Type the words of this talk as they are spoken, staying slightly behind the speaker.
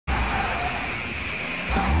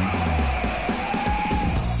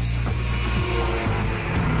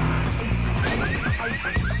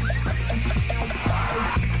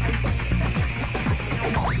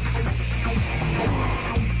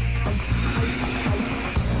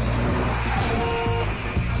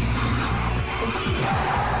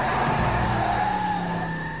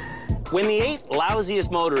When the 8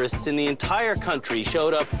 lousiest motorists in the entire country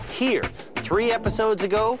showed up here 3 episodes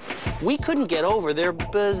ago, we couldn't get over their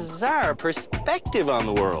bizarre perspective on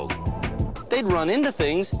the world. They'd run into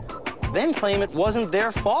things, then claim it wasn't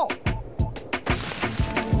their fault.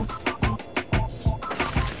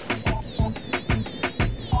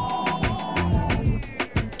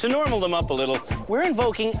 To normal them up a little, we're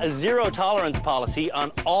invoking a zero-tolerance policy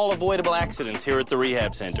on all avoidable accidents here at the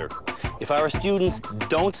rehab center. If our students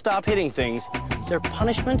don't stop hitting things, their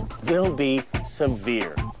punishment will be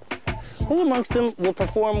severe. Who amongst them will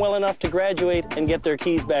perform well enough to graduate and get their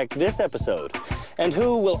keys back this episode? And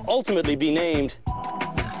who will ultimately be named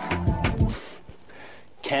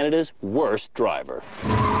Canada's worst driver?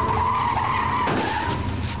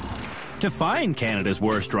 To find Canada's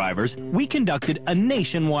worst drivers, we conducted a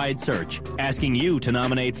nationwide search, asking you to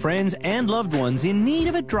nominate friends and loved ones in need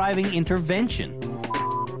of a driving intervention.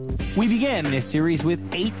 We began this series with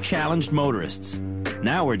 8 challenged motorists.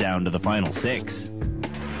 Now we're down to the final 6.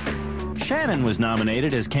 Shannon was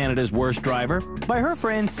nominated as Canada's worst driver by her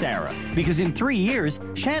friend Sarah, because in 3 years,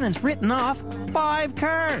 Shannon's written off 5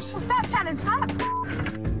 cars. Well, stop, Shannon, stop!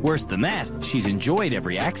 Worse than that, she's enjoyed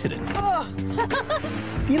every accident. Oh.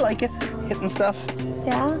 Do you like it, hitting stuff?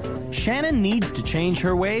 Yeah. Shannon needs to change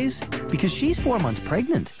her ways because she's 4 months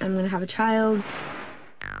pregnant. I'm gonna have a child.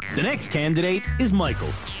 The next candidate is Michael.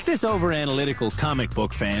 This over-analytical comic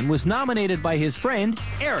book fan was nominated by his friend,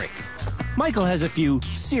 Eric. Michael has a few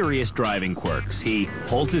serious driving quirks. He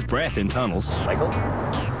holds his breath in tunnels. Michael?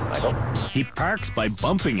 He parks by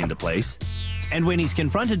bumping into place. And when he's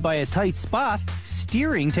confronted by a tight spot,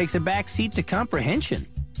 steering takes a back seat to comprehension.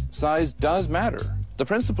 Size does matter. The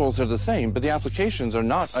principles are the same, but the applications are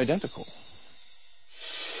not identical.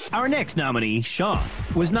 Our next nominee, Sean,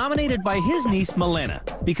 was nominated by his niece, Milena,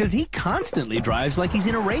 because he constantly drives like he's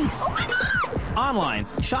in a race. Oh my God! Online,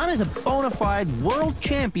 Sean is a bona fide world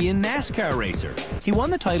champion NASCAR racer. He won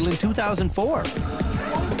the title in 2004.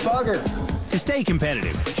 Bugger! To stay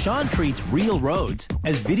competitive, Sean treats real roads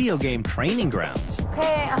as video game training grounds.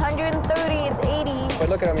 Okay, 130, it's 80. But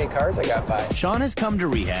look at how many cars I got by. Sean has come to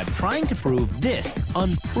rehab trying to prove this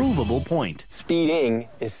unprovable point. Speeding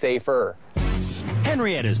is safer.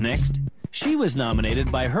 Henrietta's next. She was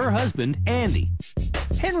nominated by her husband, Andy.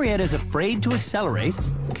 Henrietta's afraid to accelerate.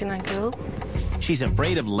 Can I go? She's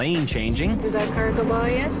afraid of lane changing. Did that car go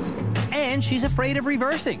by yet? And she's afraid of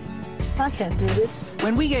reversing. I can't do this.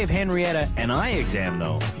 When we gave Henrietta an eye exam,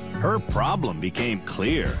 though, her problem became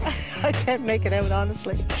clear. I can't make it out,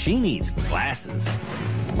 honestly. She needs glasses.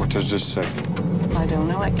 What does this say? I don't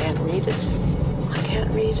know. I can't read it. I can't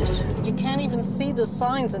read it. You can't even see the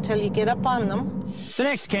signs until you get up on them. The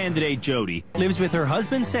next candidate, Jody, lives with her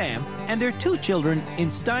husband, Sam, and their 2 children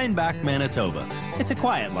in Steinbach, Manitoba. It's a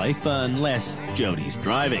quiet life, unless Jody's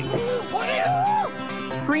driving.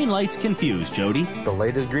 Green lights confuse Jody. The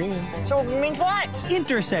light is green. So it means what?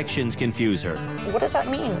 Intersections confuse her. What does that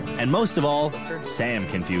mean? And most of all, Sam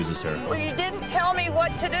confuses her. Well, you didn't tell me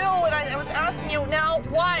what to do, and I was asking you now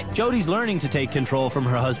what? Jody's learning to take control from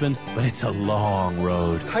her husband, but it's a long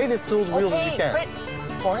road. Tightest those wheels as you can. Quit.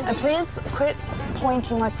 Point. Please quit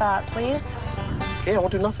pointing like that, please. Okay, I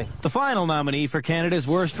won't do nothing. The final nominee for Canada's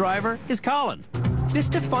worst driver is Colin. This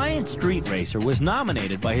defiant street racer was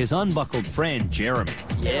nominated by his unbuckled friend, Jeremy.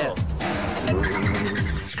 Yeah.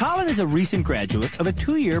 Colin is a recent graduate of a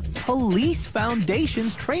 2-year police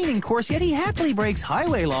foundations training course, yet he happily breaks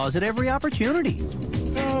highway laws at every opportunity.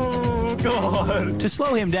 Oh, God. To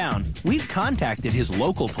slow him down, we've contacted his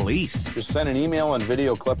local police. Just send an email and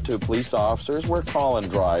video clip to police officers where Colin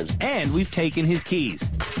drives. And we've taken his keys.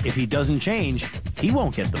 If he doesn't change, he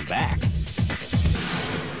won't get them back.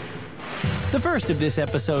 The first of this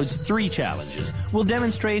episode's 3 challenges will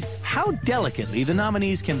demonstrate how delicately the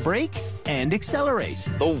nominees can brake and accelerate.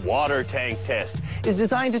 The water tank test is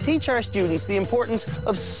designed to teach our students the importance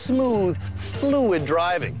of smooth, fluid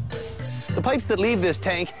driving. The pipes that leave this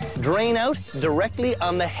tank drain out directly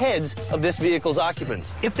on the heads of this vehicle's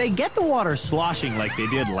occupants. If they get the water sloshing like they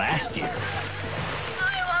did last year,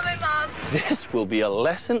 I love it, Mom. This will be a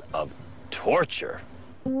lesson of torture.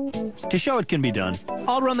 to show it can be done,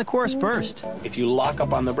 I'll run the course first. If you lock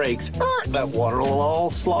up on the brakes, that water will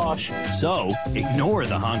all slosh. So, ignore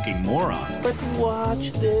the honking moron. But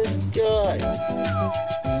watch this guy.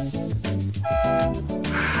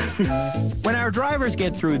 When our drivers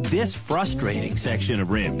get through this frustrating section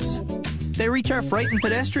of rims, they reach our frightened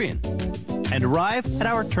pedestrian and arrive at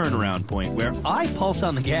our turnaround point where I pulse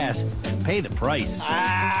on the gas and pay the price.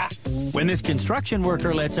 When this construction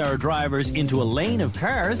worker lets our drivers into a lane of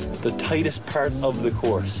cars, The tightest part of the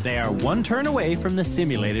course. they are one turn away from the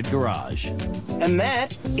simulated garage. And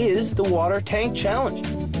that is the water tank challenge.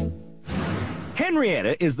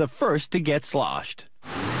 Henrietta is the first to get sloshed.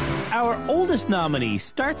 Our oldest nominee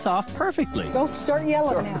starts off perfectly, Don't start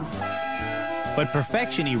yelling now. but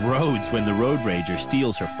perfection erodes when the road rager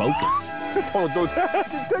steals her focus.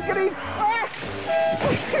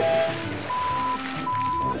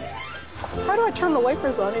 How do I turn the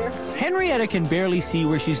wipers on here? Henrietta can barely see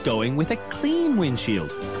where she's going with a clean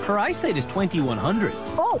windshield. Her eyesight is 2100.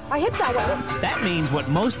 Oh, I hit that one. That means what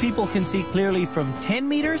most people can see clearly from 10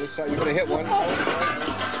 meters, So you're gonna hit one.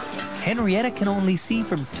 Henrietta can only see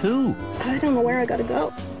from 2. I don't know where I gotta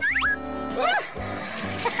go.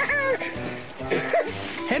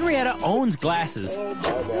 Henrietta owns glasses, I'm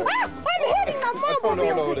hitting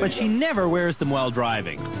the mobile. but she never wears them while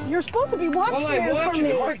driving. You're supposed to be watching I'm it for watching.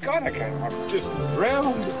 me. Oh my God, I can't. I'm just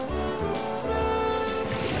drowned.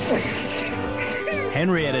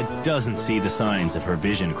 Henrietta doesn't see the signs of her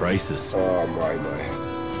vision crisis. Oh my.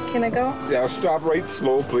 Can I go? Yeah, stop right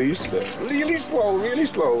slow, please. Really slow, really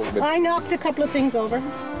slow. I knocked a couple of things over.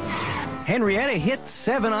 Henrietta hit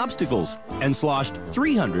 7 obstacles and sloshed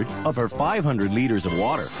 300 of her 500 liters of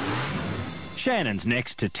water. Shannon's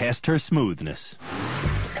next to test her smoothness.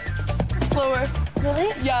 Slower.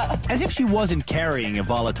 Really? Yeah. As if she wasn't carrying a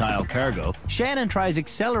volatile cargo, Shannon tries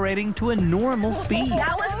accelerating to a normal speed.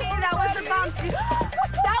 That was me. That was the bomb.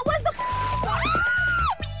 That was the.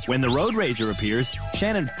 When the road rager appears,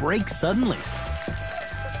 Shannon brakes suddenly.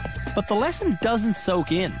 But the lesson doesn't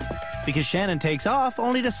soak in, because Shannon takes off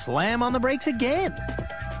only to slam on the brakes again.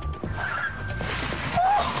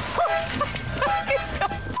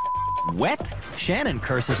 Wet, Shannon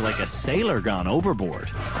curses like a sailor gone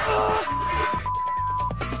overboard.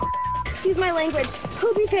 Excuse my language.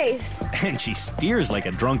 Poopy face. And she steers like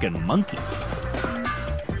a drunken monkey.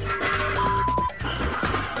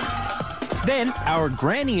 Then our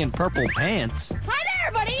granny in purple pants Hi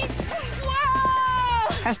there, buddy.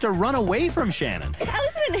 Whoa! has to run away from Shannon. At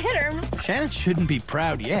least I didn't hit her. Shannon shouldn't be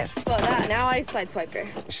proud yet. Well, that. Now I sideswiped her.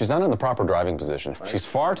 She's not in the proper driving position. She's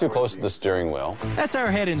far too close to the steering wheel. That's our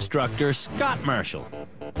head instructor, Scott Marshall.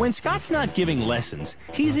 When Scott's not giving lessons,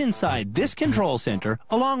 he's inside this control center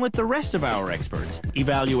along with the rest of our experts,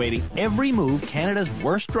 evaluating every move Canada's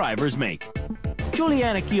worst drivers make.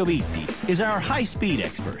 Juliana Chioviti is our high-speed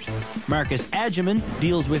expert. Marcus Adjaman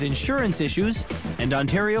deals with insurance issues, and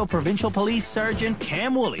Ontario Provincial Police Sergeant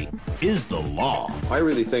Cam Woolley is the law. I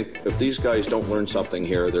really think if these guys don't learn something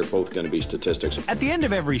here, they're both going to be statistics. At the end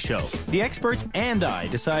of every show, the experts and I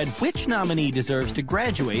decide which nominee deserves to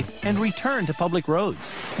graduate and return to public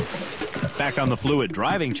roads. Back on the Fluid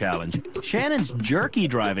Driving Challenge, Shannon's jerky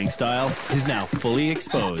driving style is now fully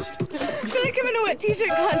exposed. I feel like I'm in a wet t-shirt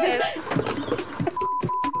contest.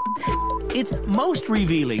 It's most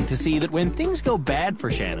revealing to see that when things go bad for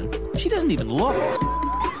Shannon, she doesn't even look.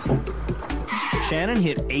 Shannon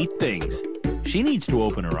hit 8 things. She needs to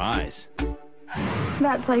open her eyes.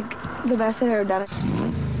 That's like the best I've ever done.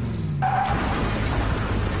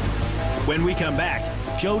 When we come back,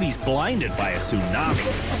 Jody's blinded by a tsunami.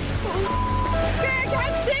 I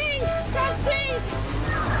can't sing! Can't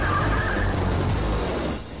sing!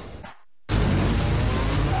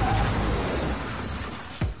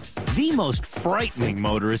 The most frightening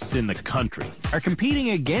motorists in the country are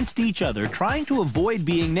competing against each other, trying to avoid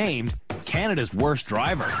being named Canada's worst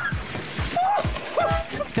driver.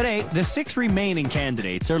 Today, the 6 remaining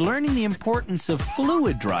candidates are learning the importance of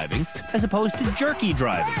fluid driving as opposed to jerky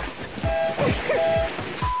driving.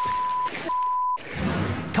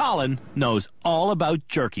 Colin knows all about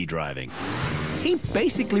jerky driving. He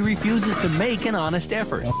basically refuses to make an honest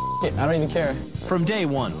effort. I don't even care. From day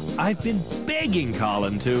one, I've been begging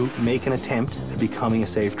Colin to Make an attempt at becoming a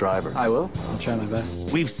safe driver. I will. I'll try my best.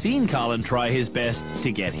 We've seen Colin try his best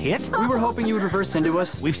to get hit. We were hoping you would reverse into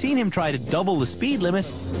us. We've seen him try to double the speed limit.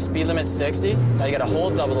 Speed limit 60. Now you gotta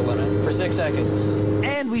hold double the limit for 6 seconds.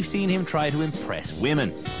 And we've seen him try to impress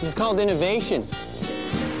women. This is called innovation.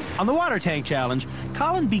 On the Water Tank Challenge,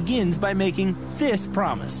 Colin begins by making this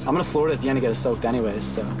promise. I'm gonna floor it at the end to get us soaked anyways,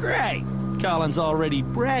 so. Great! Colin's already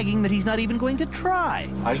bragging that he's not even going to try.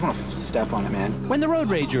 I just wanna step on it, man. When the road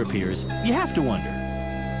rager appears, you have to wonder,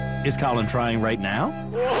 is Colin trying right now?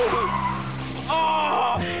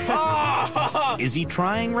 Is he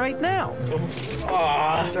trying right now?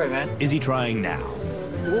 Sorry, man. Is he trying now?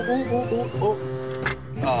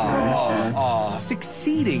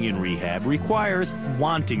 succeeding in rehab requires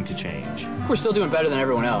wanting to change. We're still doing better than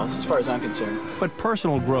everyone else, as far as I'm concerned. But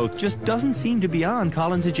personal growth just doesn't seem to be on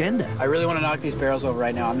Colin's agenda. I really want to knock these barrels over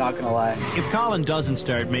right now, I'm not gonna lie. If Colin doesn't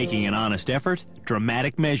start making an honest effort,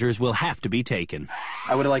 dramatic measures will have to be taken.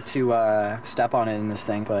 I would like to step on it in this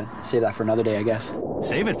thing, but save that for another day, I guess.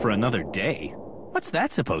 Save it for another day? What's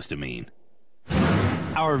that supposed to mean?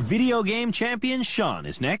 Our video game champion, Sean,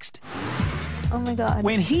 is next. Oh my God.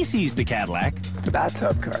 When he sees the Cadillac, The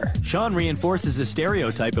bathtub car. Sean reinforces a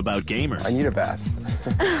stereotype about gamers. I need a bath.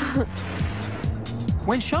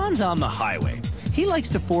 When Sean's on the highway, he likes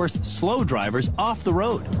to force slow drivers off the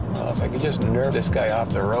road. Well, if I could just nerve this guy off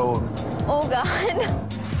the road. Oh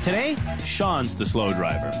God. Today, Sean's the slow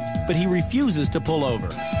driver, but he refuses to pull over.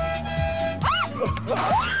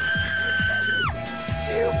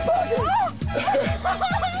 You fucking...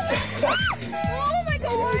 Oh my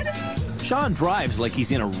God. Sean drives like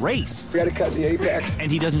he's in a race. We gotta cut the apex.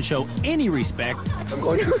 And he doesn't show any respect I'm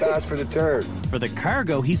going too fast for the turn. for the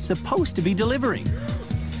cargo he's supposed to be delivering.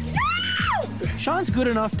 No! Sean's good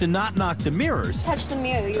enough to not knock the mirrors, Touch the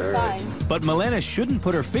mirror, you're fine. but Milena shouldn't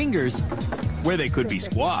put her fingers where they could be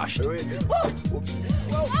squashed.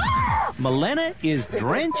 Milena is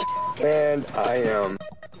drenched. And I am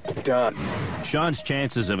done. Sean's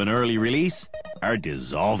chances of an early release are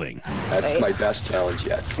dissolving. That's my best challenge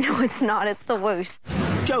yet. No, it's not. It's the worst.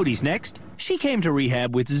 Jody's next. She came to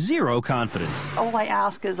rehab with zero confidence. All I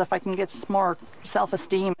ask is if I can get some more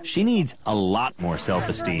self-esteem. She needs a lot more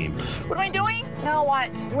self-esteem. What am I doing? Now what?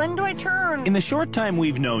 When do I turn? In the short time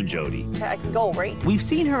we've known Jody, I can go, right? we've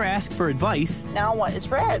seen her ask for advice Now what? It's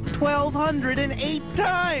red. 1,208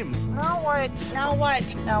 times. Now what? Now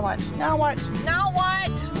what? Now what? Now what? Now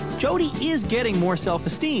what? Jody is getting more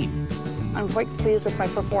self-esteem, I'm quite pleased with my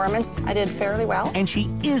performance. I did fairly well. and she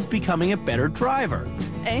is becoming a better driver.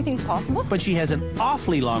 Anything's possible. But she has an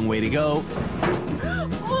awfully long way to go,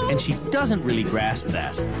 and she doesn't really grasp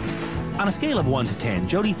that. On a scale of 1 to 10,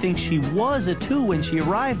 Jody thinks she was a 2 when she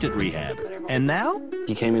arrived at rehab. And now?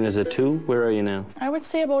 You came in as a 2. Where are you now? I would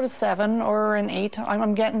say about a 7 or an 8.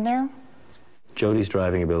 I'm getting there. Jody's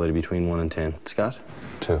driving ability between 1 and 10. Scott?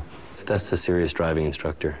 2. That's the serious driving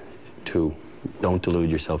instructor. 2. Don't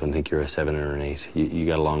delude yourself and think you're a 7 or an 8. You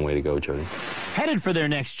got a long way to go, Jody. Headed for their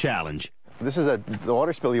next challenge, This is the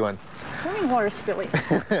water spilly one. What do you mean water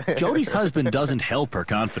spilly? Jody's husband doesn't help her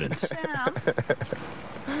confidence.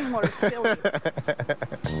 Water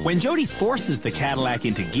spilly. When Jody forces the Cadillac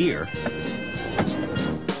into gear,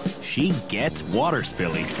 she gets water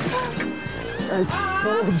spilly. I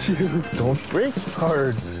told you. Don't brake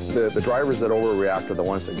hard. The drivers that overreact are the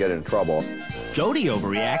ones that get in trouble. Jody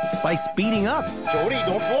overreacts by speeding up. Jody,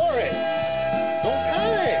 don't floor it. Don't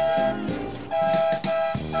panic.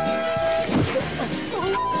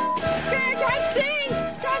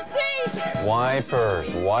 Can't see! Wipers,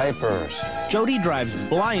 wipers. Jody drives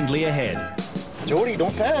blindly ahead, Jody,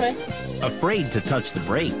 don't panic. afraid to touch the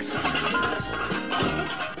brakes.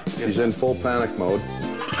 She's in full panic mode.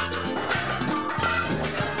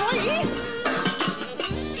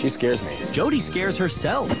 She scares me. Jody scares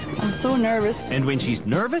herself, I'm so nervous. and when she's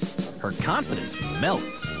nervous, her confidence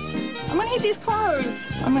melts. I'm gonna hit these cars.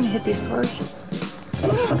 I'm gonna hit these cars.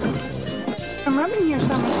 I'm rubbing here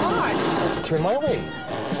so hard. Turn my way.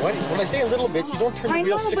 When I say a little bit, you don't turn the I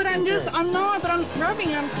wheel know, 60 but I'm turns. just, I'm not, but I'm rubbing,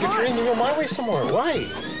 I'm You're hot. turning the wheel my way somewhere. Why?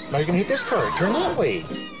 Now you're gonna hit this car. Turn that way.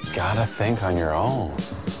 Gotta think on your own.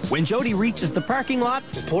 When Jody reaches the parking lot,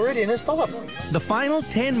 Just pull right in and stop. the final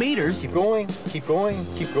 10 meters Keep going, keep going,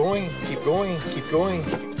 keep going, keep going, keep going.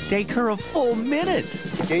 take her a full minute.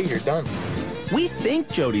 Okay, you're done. We think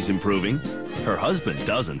Jody's improving. Her husband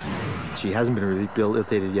doesn't. She hasn't been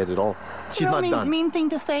rehabilitated yet at all. She's not done. Mean thing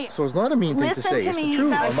to say. So it's not a mean thing to Listen say. to It's the me, truth.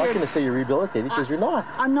 that I'm not you're- going to say you're rehabilitated because you're not.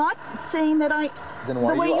 I'm not saying that I. Then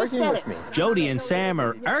why the are way you you arguing said with it. me? Jody and Sam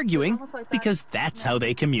are arguing because that's how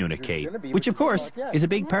they communicate, which of course is a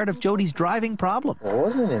big part of Jody's driving problem. Well, it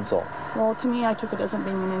wasn't an insult. Well, to me, I took it as being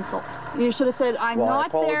an insult. You should have said, I'm Well, I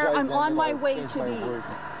not there, apologize I'm then, on and my I'll way change to my be. word.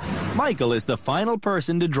 Michael is the final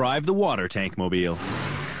person to drive the water tank mobile.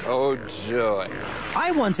 Oh, joy.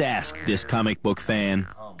 I once asked this comic book fan,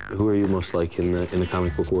 Who are you most like in the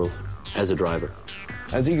comic book world as a driver?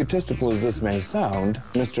 As egotistical as this may sound,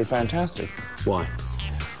 Mr. Fantastic. Why?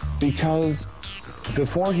 Because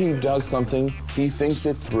before he does something, he thinks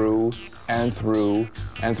it through and through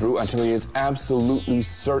and through until he is absolutely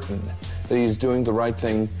certain that he's doing the right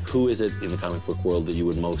thing. Who is it in the comic book world that you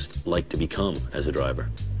would most like to become as a driver?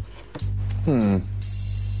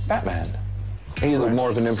 Batman. He's more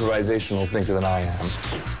of an improvisational thinker than I am.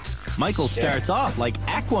 Michael starts off like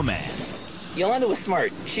Aquaman. Yolanda was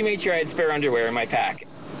smart. She made sure I had spare underwear in my pack.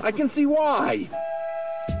 I can see why.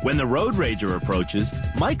 When the road rager approaches,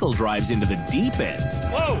 Michael drives into the deep end.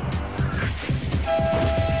 Whoa!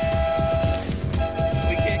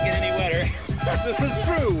 We can't get any wetter. This is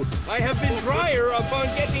true. I have been drier upon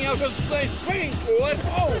getting out of the swimming pool at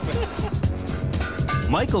home.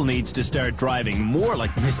 Michael needs to start driving more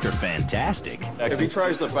like Mr. Fantastic. If he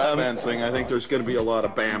tries the Batman thing, I think there's going to be a lot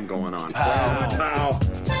of bam going on. Pow.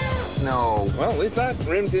 No. Well, at least that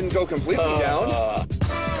rim didn't go completely down.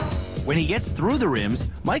 When he gets through the rims,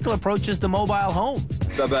 Michael approaches the mobile home.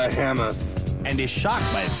 The Behemoth. And is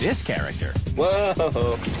shocked by this character.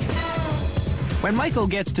 Whoa. When Michael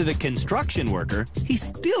gets to the construction worker, he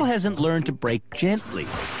still hasn't learned to brake gently.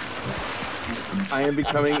 I am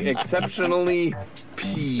becoming exceptionally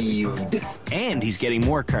peeved. And he's getting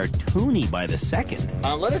more cartoony by the second.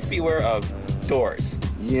 Let us beware of doors.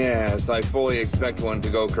 Yes, I fully expect one to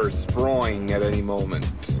go kersproing at any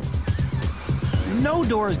moment. No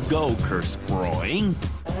doors go kersproing.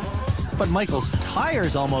 But Michael's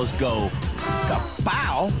tires almost go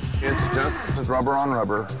kapow. It's just rubber on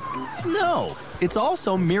rubber. No, it's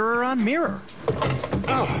also mirror on mirror.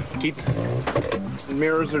 Oh,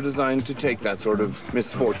 mirrors are designed to take that sort of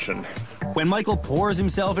misfortune. When Michael pours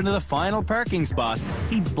himself into the final parking spot,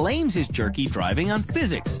 he blames his jerky driving on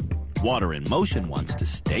physics. Water in motion wants to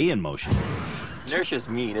stay in motion. Inertia's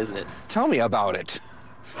mean, isn't it? Tell me about it.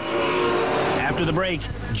 After the break,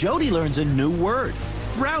 Jody learns a new word,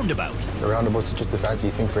 roundabout. A roundabout's just a fancy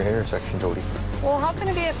thing for an intersection, Jody. Well, how can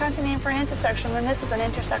it be a fancy name for an intersection when this is an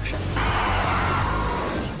intersection?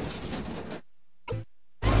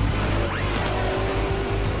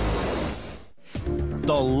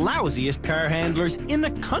 The lousiest car handlers in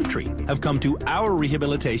the country have come to our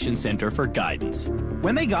rehabilitation center for guidance.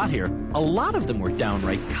 When they got here, a lot of them were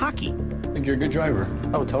downright cocky. I think you're a good driver.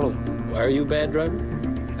 Oh, totally. Why are you a bad driver?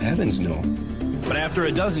 Heavens, no. But after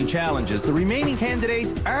a dozen challenges, the remaining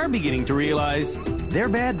candidates are beginning to realize they're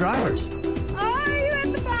bad drivers. Oh, you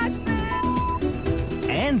hit the box.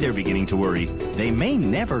 And they're beginning to worry they may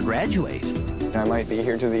never graduate. I might be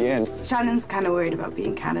here to the end. Shannon's kind of worried about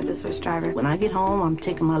being Canada's worst driver. When I get home, I'm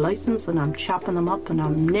taking my license and I'm chopping them up and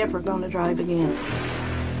I'm never going to drive again.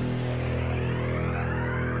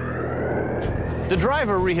 The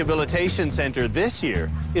Driver Rehabilitation Center this year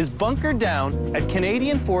is bunkered down at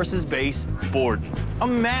Canadian Forces Base Borden, a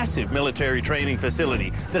massive military training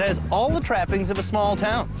facility that has all the trappings of a small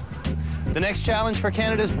town. The next challenge for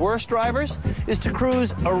Canada's worst drivers is to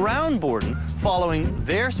cruise around Borden following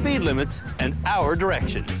their speed limits and our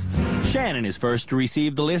directions. Shannon is first to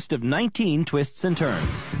receive the list of 19 twists and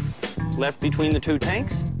turns. Left between the two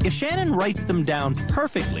tanks? If Shannon writes them down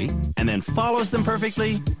perfectly and then follows them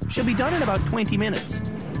perfectly, she'll be done in about 20 minutes.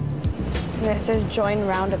 And it says join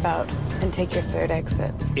roundabout and take your third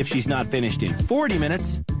exit. If she's not finished in 40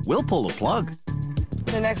 minutes, we'll pull the plug.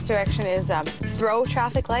 The next direction is throw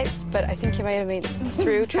traffic lights, but I think you might have made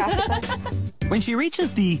through traffic lights. When she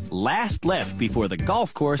reaches the last left before the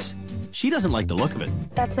golf course, she doesn't like the look of it.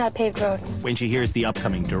 That's not paved road. When she hears the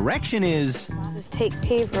upcoming direction is... Just take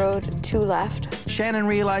paved road to left. Shannon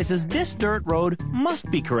realizes this dirt road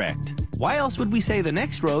must be correct. Why else would we say the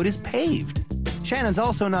next road is paved? Shannon's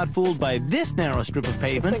also not fooled by this narrow strip of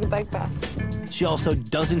pavement. It's like a bike path. She also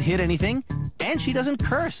doesn't hit anything, and she doesn't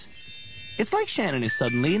curse. It's like Shannon is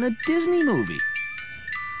suddenly in a Disney movie.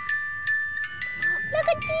 Look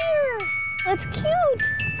at deer. That's cute.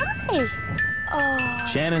 Hi. Oh.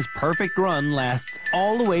 Shannon's perfect run lasts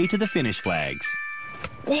all the way to the finish flags.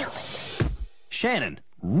 Nailed it. Shannon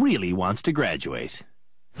really wants to graduate.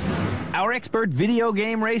 Our expert video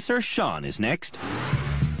game racer, Sean, is next.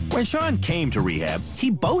 When Sean came to rehab, he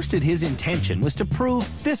boasted his intention was to prove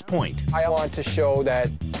this point. I want to show that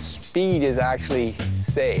speed is actually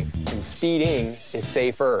safe, and speeding is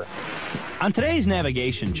safer. On today's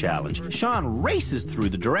navigation challenge, Sean races through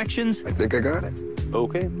the directions. I think I got it.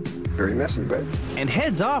 Okay. Very messy, but... And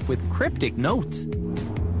heads off with cryptic notes.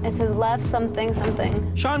 It says left something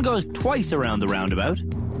something. Sean goes twice around the roundabout.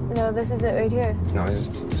 No, this is it right here. No, this is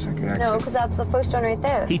the second exit. No, because that's the first one right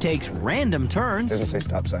there. He takes random turns. Doesn't say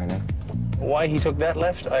stop sign in. Why he took that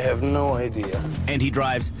left, I have no idea. And he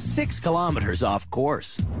drives 6 kilometers off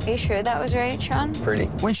course. Are you sure that was right, Sean? Pretty.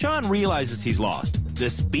 When Sean realizes he's lost, the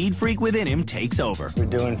speed freak within him takes over. We're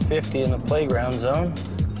doing 50 in the playground zone,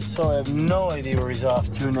 so I have no idea where he's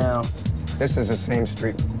off to now. This is the same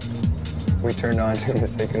street we turned on to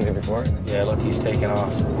mistakenly before. Yeah, look, he's taking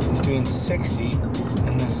off. He's doing 60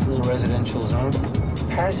 in this little residential zone.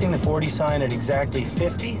 Passing the 40 sign at exactly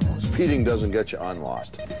 50. Speeding doesn't get you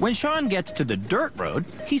unlost. When Sean gets to the dirt road,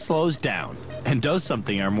 he slows down. and does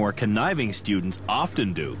something our more conniving students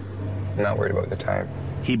often do. I'm not worried about the time.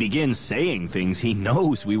 He begins saying things he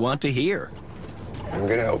knows we want to hear. I'm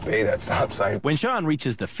gonna obey that stop sign. When Sean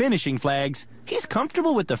reaches the finishing flags, he's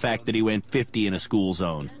comfortable with the fact that he went 50 in a school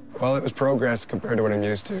zone. Well, it was progress compared to what I'm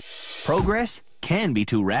used to. Progress can be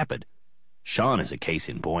too rapid. Sean is a case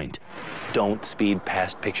in point. Don't speed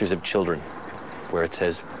past pictures of children where it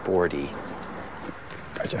says 40.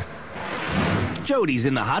 Gotcha. Jody's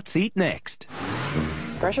in the hot seat next.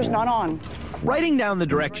 Pressure's not on. Writing down the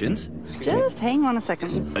directions. Just hang on a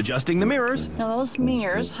second. Adjusting the mirrors. Now those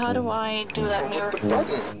mirrors, how do I do that mirror?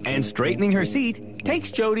 And straightening her seat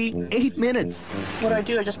takes Jody 8 minutes. What do I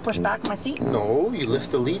do? I just push back my seat? No, you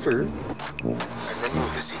lift the lever and then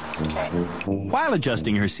move the seat. Okay. While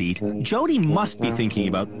adjusting her seat, Jody must be thinking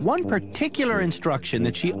about one particular instruction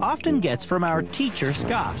that she often gets from our teacher,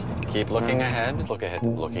 Scott. Keep looking ahead. Look ahead.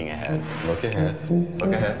 Looking ahead. Look ahead.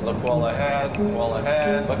 Look ahead. Look well ahead. Well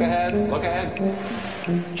ahead. Look ahead. Look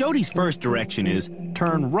ahead. Jody's first direction is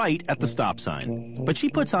turn right at the stop sign. But she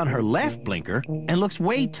puts on her left blinker and looks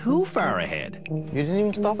way too far ahead. You didn't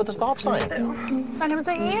even stop at the stop sign. Kind of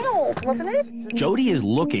the yield, wasn't it? Jody is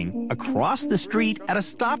looking across the street at a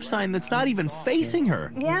stop sign that's not even facing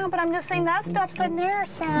her. Yeah, but I'm just saying that stop sign there,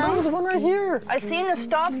 Sam. No, the one right here. I seen the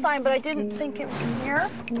stop sign, but I didn't think it was here.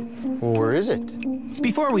 Well, where is it?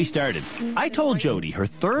 Before we started, I told Jody her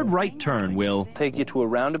third right turn will take you to a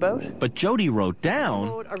roundabout. But Jody wrote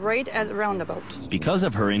down right at a roundabout. Because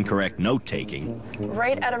of her incorrect note-taking.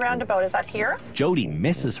 Right at a roundabout, is that here? Jody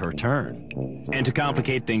misses her turn. And to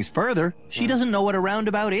complicate things further, she doesn't know what a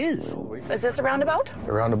roundabout is. Is this a roundabout?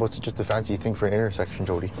 A roundabout's just a fancy thing for an intersection,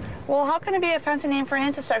 Jody. Well, how can it be a fancy name for an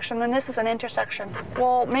intersection when this is an intersection?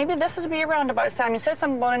 Well, maybe this is be a roundabout. Sam, you said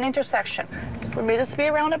something about an intersection. Would this be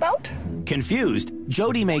a roundabout? Confused,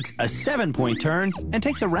 Jody makes a 7-point turn and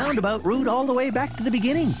takes a roundabout route all the way back to the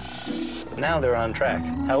beginning. Now they're on track.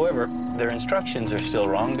 However, their instructions are still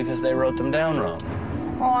wrong because they wrote them down wrong.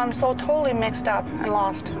 Oh, I'm so totally mixed up and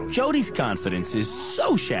lost. Jody's confidence is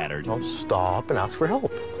so shattered. Oh, stop and ask for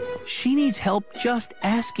help. She needs help just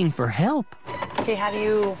asking for help. Okay, how do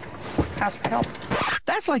you ask for help?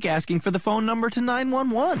 That's like asking for the phone number to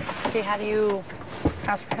 911. Okay, how do you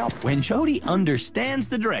ask for help? When Jody understands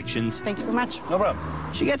the directions... Thank you very much. No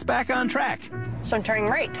problem. She gets back on track. So I'm turning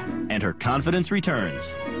right. And her confidence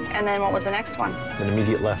returns. And then what was the next one? Then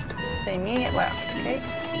immediate left. The immediate left, okay.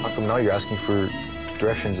 How come now you're asking for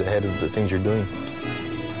directions ahead of the things you're doing?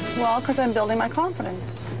 Well, because I'm building my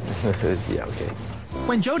confidence. Yeah, okay.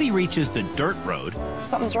 When Jody reaches the dirt road...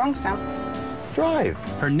 Something's wrong, Sam. Drive.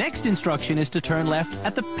 Her next instruction is to turn left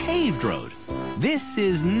at the paved road. This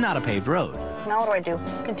is not a paved road. Now what do?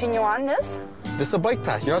 Continue on this? This is a bike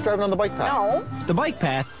path. You're not driving on the bike path. No. The bike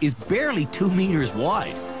path is barely 2 meters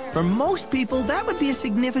wide. For most people, that would be a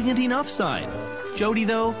significant enough sign. Jody,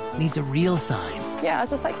 though, needs a real sign. Yeah,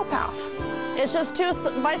 it's a cycle path. It's just 2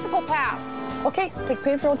 bicycle paths. Okay, take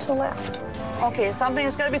paved road to the left. Okay, something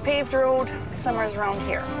is going to be paved road somewhere around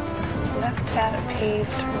here. Left at a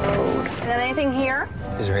paved road. And then anything here?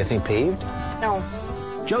 Is there anything paved? No.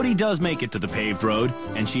 Jody does make it to the paved road,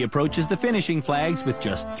 and she approaches the finishing flags with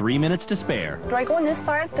just 3 minutes to spare. Do I go on this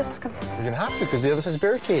side? You're going to have to, because the other side's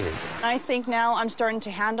barricaded. I think now I'm starting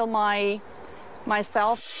to handle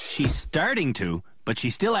myself. She's starting to, but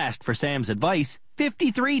she still asked for Sam's advice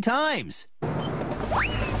 53 times.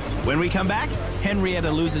 When we come back,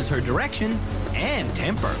 Henrietta loses her direction and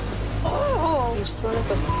temper. Oh, you son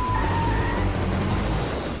of a...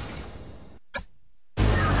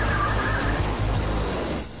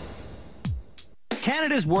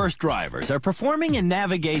 Canada's Worst Drivers are performing a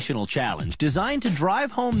navigational challenge designed to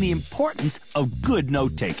drive home the importance of good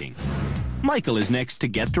note-taking. Michael is next to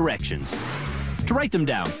get directions. To write them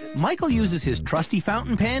down, Michael uses his trusty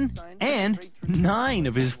fountain pen and 9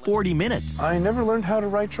 of his 40 minutes. I never learned how to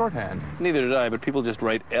write shorthand. Neither did I, but people just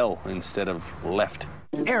write L instead of left.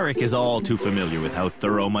 Eric is all too familiar with how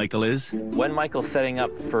thorough Michael is. When Michael's setting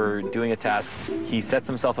up for doing a task, he sets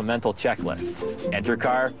himself a mental checklist. Enter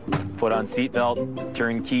car, put on seatbelt,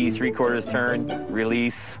 turn key, 3/4 turn,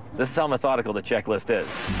 release. This is how methodical the checklist is.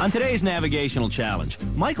 On today's navigational challenge,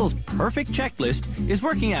 Michael's perfect checklist is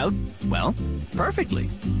working out, well, perfectly.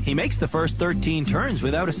 He makes the first 13 turns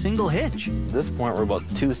without a single hitch. At this point, we're about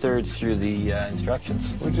 2/3 through the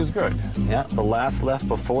instructions. Which is good. Yeah, the last left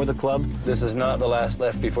before the club. This is not the last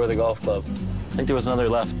left before the golf club. I think there was another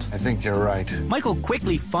left. I think you're right. Michael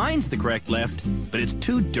quickly finds the correct left, but it's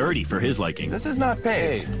too dirty for his liking. This is not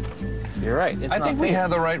paved. You're right. I think we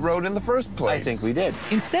had the right road in the first place. I think we did.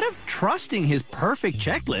 Instead of trusting his perfect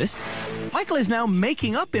checklist, Michael is now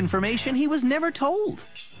making up information he was never told.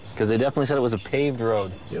 Because they definitely said it was a paved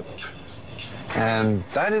road. Yep. And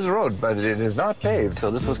that is a road, but it is not paved. So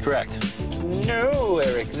this was correct. No,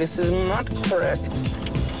 Eric, this is not correct.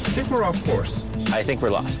 I think we're off course. I think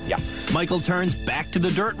we're lost, yeah. Michael turns back to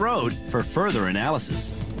the dirt road for further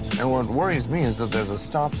analysis. And what worries me is that there's a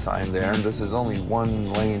stop sign there, and this is only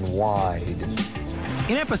 1 lane wide.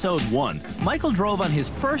 In episode 1, Michael drove on his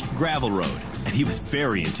first gravel road, and he was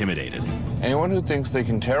very intimidated. Anyone who thinks they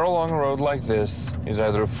can tear along a road like this is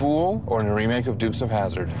either a fool or in a remake of Dukes of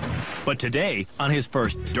Hazzard. But today, on his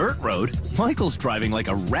first dirt road, Michael's driving like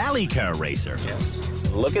a rally car racer. Yes.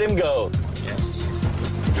 Look at him go. Yes.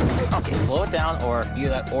 Okay, slow it down or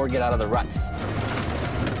get out of the ruts.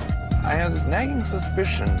 I have this nagging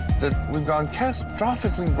suspicion that we've gone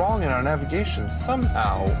catastrophically wrong in our navigation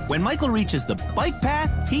somehow. When Michael reaches the bike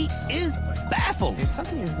path, he is baffled.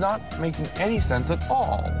 Something is not making any sense at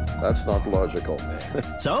all. That's not logical.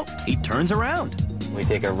 So he turns around. We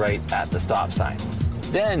take a right at the stop sign.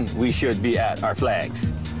 Then we should be at our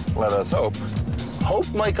flags. Let us hope.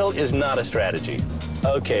 Hope, Michael, is not a strategy.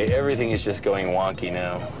 Okay, everything is just going wonky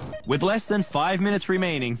now. With less than 5 minutes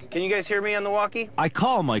remaining, Can you guys hear me on the walkie? I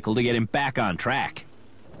call Michael to get him back on track.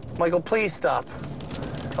 Michael, please stop.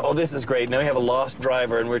 Oh, this is great. Now we have a lost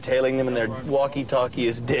driver and we're tailing them and their walkie-talkie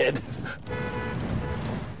is dead.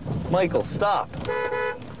 Michael, stop.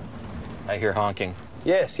 I hear honking.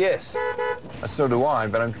 Yes, yes. So do I,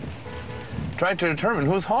 but I'm trying to determine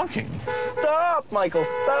who's honking. Stop, Michael,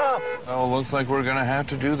 stop. Oh, looks like we're gonna have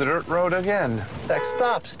to do the dirt road again. Zach,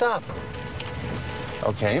 stop, stop.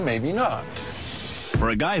 Okay, maybe not. For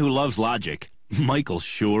a guy who loves logic, Michael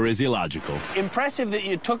sure is illogical. Impressive that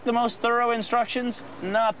you took the most thorough instructions,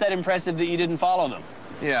 not that impressive that you didn't follow them.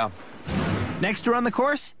 Yeah. Next to run the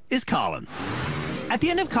course is Colin. At the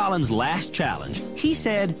end of Colin's last challenge, he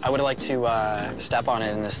said, I would like to step on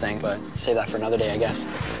it in this thing, but save that for another day, I guess.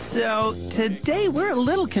 So today we're a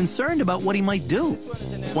little concerned about what he might do.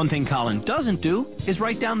 One thing Colin doesn't do is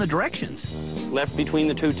write down the directions. Left between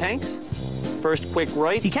the 2 tanks. First quick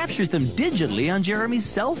right. He captures them digitally on Jeremy's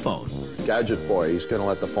cell phone. Gadget boy, he's going to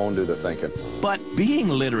let the phone do the thinking. But being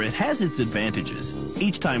literate has its advantages.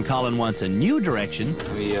 Each time Colin wants a new direction,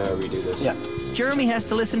 Can we redo this? Yeah. Jeremy has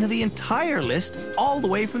to listen to the entire list all the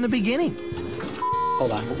way from the beginning.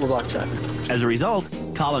 Hold on, we're blocked traffic. As a result,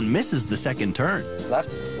 Colin misses the second turn.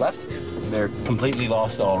 Left? Left? They're completely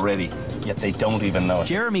lost already, yet they don't even know it.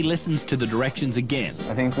 Jeremy listens to the directions again.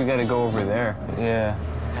 I think we gotta go over there. Yeah.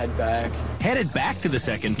 Head back. Headed back to the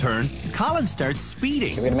second turn, Colin starts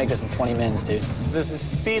speeding. We're gonna make this in 20 minutes, dude. There's a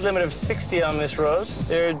speed limit of 60 on this road.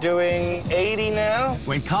 They're doing 80 now.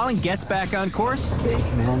 When Colin gets back on course,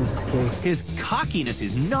 his cockiness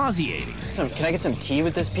is nauseating. Can I get some tea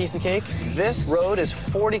with this piece of cake? This road is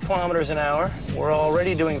 40 kilometers an hour. We're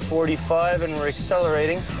already doing 45 and we're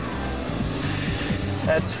accelerating.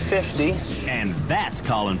 That's 50. And that's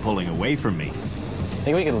Colin pulling away from me.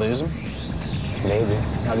 Think we could lose him? Maybe.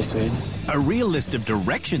 That'd be sweet. A real list of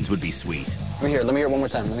directions would be sweet. Let me hear it one more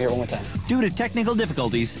time. Let me hear it one more time. Due to technical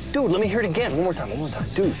difficulties, Dude, let me hear it again. One more time.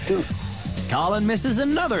 Dude. Colin misses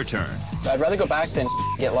another turn. I'd rather go back than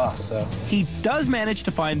get lost, so. He does manage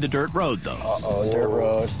to find the dirt road, though. Uh-oh, dirt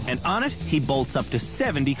road. And on it, he bolts up to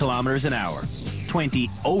 70 kilometers an hour, 20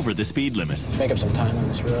 over the speed limit. Make up some time on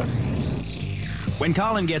this road. When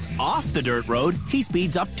Colin gets off the dirt road, he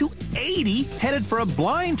speeds up to 80, headed for a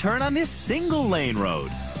blind turn on this single-lane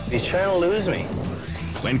road. He's trying to lose me.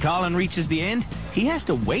 When Colin reaches the end, he has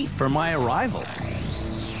to wait for my arrival.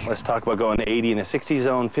 Let's talk about going 80 in a 60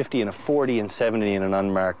 zone, 50 in a 40, and 70 in an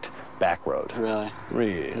unmarked back road.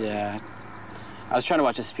 Really? Yeah. I was trying to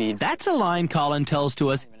watch his speed. That's a line Colin tells to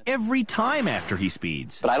us every time after he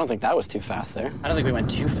speeds. But I don't think that was too fast there. I don't think we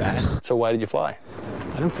went too fast. So why did you fly?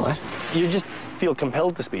 I didn't fly. You just feel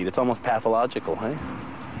compelled to speed. It's almost pathological, huh?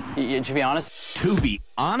 To be honest? To be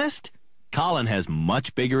honest, Colin has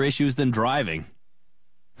much bigger issues than driving.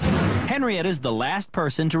 Henrietta's the last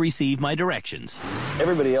person to receive my directions.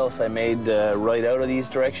 Everybody else I made right out of these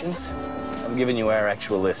directions. I'm giving you our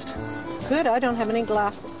actual list. Good, I don't have any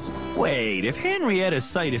glasses. Wait, if Henrietta's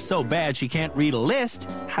sight is so bad she can't read a list,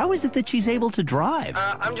 how is it that she's able to drive?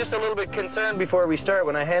 I'm just a little bit concerned before we start.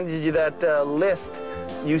 When I handed you that list,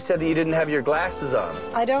 you said that you didn't have your glasses on.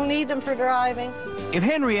 I don't need them for driving. If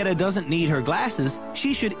Henrietta doesn't need her glasses,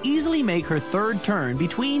 she should easily make her third turn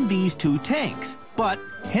between these 2 tanks. But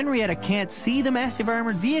Henrietta can't see the massive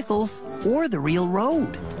armored vehicles or the real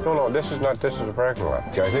road. No, this is a parking lot.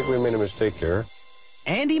 Okay, I think we made a mistake here.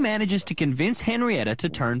 Andy manages to convince Henrietta to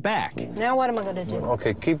turn back. Now what am I going to do?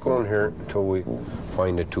 Okay, keep going here until we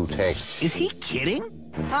find the 2 tanks. Is he kidding?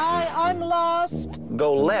 Hi, I'm lost.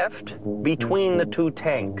 Go left between the two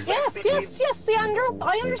tanks. Yes, Leandro.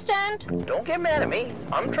 I understand. Don't get mad at me.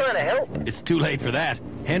 I'm trying to help. It's too late for that.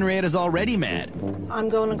 Henrietta's already mad. I'm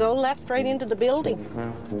going to go left right into the building.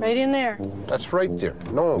 Right in there. That's right there.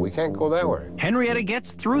 No, we can't go that way. Henrietta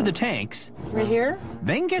gets through the tanks. Right here?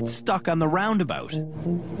 Then gets stuck on the roundabout.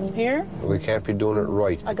 Here? We can't be doing it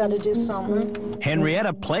right. I got to do something.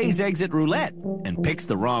 Henrietta plays exit roulette and picks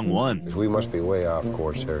the wrong one. We must be way off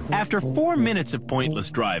course here. After 4 minutes of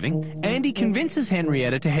pointless driving, Andy convinces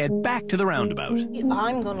Henrietta to head back to the roundabout,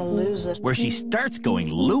 I'm going to lose it. where she starts going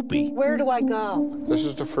loopy. Where do I go? This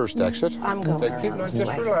is the first exit. I'm going around this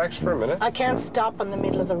Just way. relax for a minute. I can't stop in the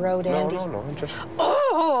middle of the road, Andy. No, just...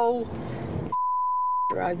 Oh!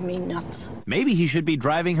 Drive me nuts. Maybe he should be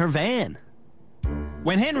driving her van.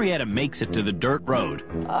 When Henrietta makes it to the dirt road,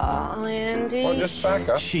 Andy. Well, just back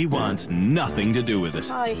up. she wants nothing to do with it.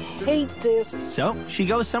 I hate this. So she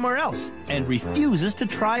goes somewhere else and refuses to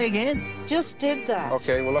try again. Just did that.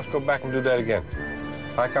 Okay, well, let's go back and do that again.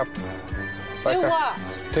 Back up. Back Do up. what?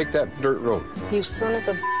 Take that dirt road. You son of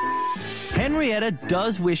a... Henrietta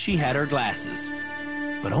does wish she had her glasses,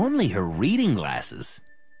 but only her reading glasses.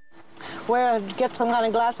 Where I'd get some kind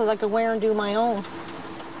of glasses I could wear and do my own.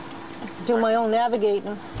 Do my own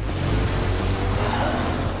navigating.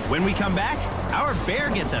 When we come back, our bear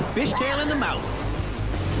gets a fishtail in the mouth.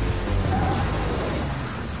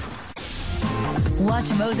 Watch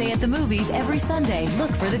Mose at the Movies every Sunday.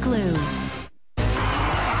 Look for the clue.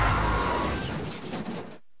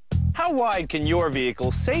 How wide can your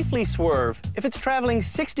vehicle safely swerve if it's traveling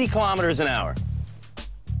 60 kilometers an hour?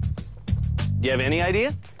 Do you have any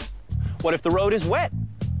idea? What if the road is wet?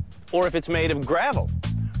 Or if it's made of gravel?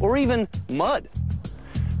 Or even mud?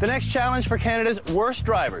 The next challenge for Canada's worst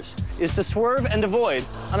drivers is to swerve and avoid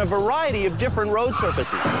on a variety of different road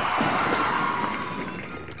surfaces.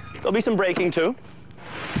 There'll be some braking too.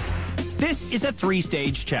 This is a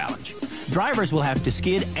 3-stage challenge. Drivers will have to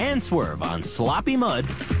skid and swerve on sloppy mud,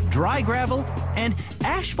 dry gravel, and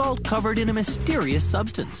asphalt covered in a mysterious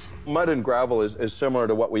substance. Mud and gravel is similar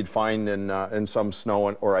to what we'd find in some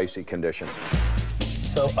snow or icy conditions.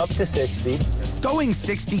 So up to 60. Going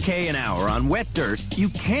 60k an hour on wet dirt, you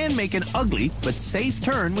can make an ugly but safe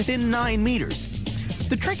turn within 9 meters.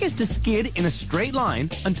 The trick is to skid in a straight line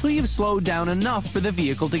until you've slowed down enough for the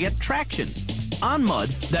vehicle to get traction. On mud,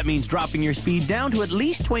 that means dropping your speed down to at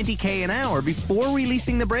least 20k an hour before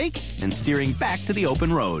releasing the brake and steering back to the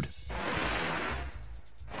open road.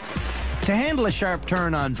 To handle a sharp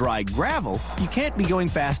turn on dry gravel, you can't be going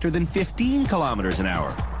faster than 15 kilometers an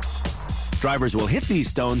hour. Drivers will hit these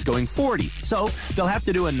stones going 40, so they'll have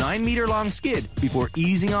to do a 9-meter-long skid before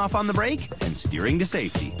easing off on the brake and steering to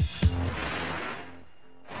safety.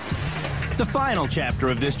 The final chapter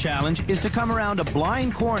of this challenge is to come around a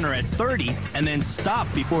blind corner at 30 and then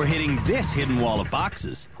stop before hitting this hidden wall of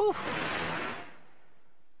boxes. Whew.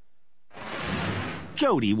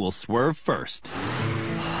 Jody will swerve first.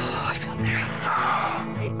 I feel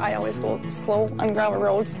nervous. I always go slow on gravel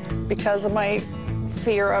roads because of my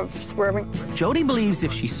fear of swerving. Jody believes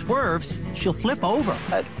if she swerves, she'll flip over.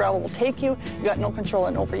 That gravel will take you, you got no control,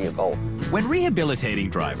 and over you go. When rehabilitating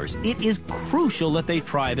drivers, it is crucial that they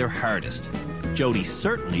try their hardest. Jody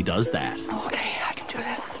certainly does that. Okay, I can do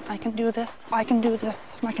this. I can do this. I can do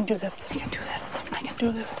this. I can do this. I can do this. I can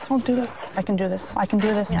do this. I'll do this. I can do this. I can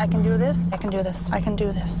do this. I can do this. I can do this. I can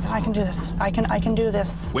do this. I can do this. I can do this.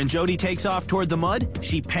 When Jody takes off toward the mud,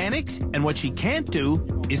 she panics, and what she can't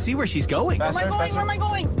do is see where she's going. Where am I going? Where am I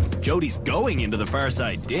going? Jody's going into the far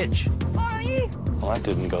side ditch. Well, that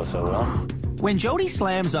didn't go so well. When Jody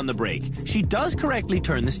slams on the brake, she does correctly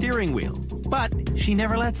turn the steering wheel, but she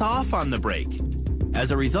never lets off on the brake.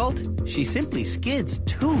 As a result, she simply skids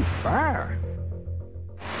too far.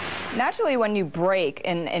 Naturally, when you brake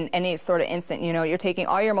in any sort of instant, you know, you're taking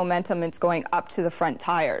all your momentum, it's going up to the front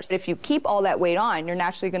tires. If you keep all that weight on, you're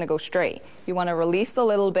naturally going to go straight. You want to release a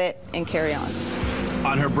little bit and carry on.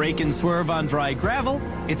 On her brake and swerve on dry gravel,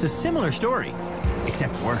 it's a similar story,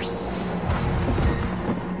 except worse.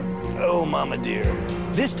 Oh, mama dear.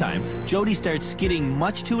 This time, Jody starts skidding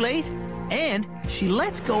much too late, and she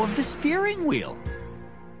lets go of the steering wheel.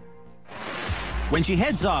 When she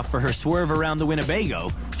heads off for her swerve around the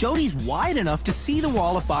Winnebago, Jody's wide enough to see the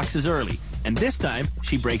wall of boxes early, and this time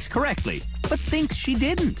she brakes correctly, but thinks she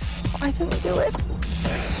didn't. I didn't do it.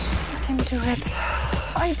 I didn't do it.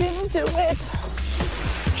 I didn't do it.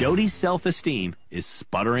 Jody's self-esteem is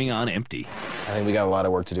sputtering on empty. I think we got a lot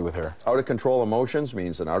of work to do with her. Out-of-control emotions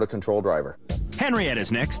means an out-of-control driver.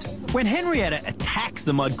 Henrietta's next. When Henrietta attacks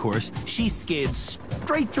the mud course, she skids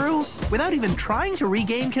straight through without even trying to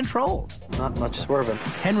regain control. Not much swerving.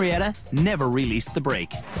 Henrietta never released the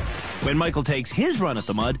brake. When Michael takes his run at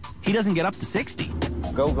the mud, he doesn't get up to 60.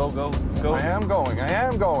 Go, go, go, go. I am going.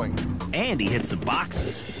 And he hits the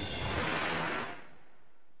boxes.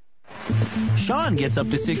 Sean gets up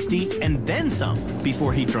to 60 and then some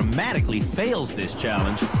before he dramatically fails this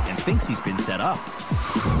challenge and thinks he's been set up.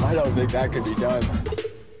 I don't think that could be done.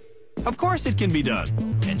 Of course it can be done,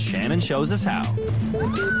 and Shannon shows us how.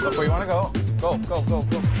 Look where you want to go. Go, go, go,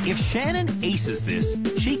 go. If Shannon aces this,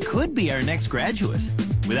 she could be our next graduate.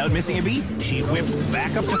 Without missing a beat, she whips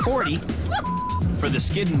back up to 40 for the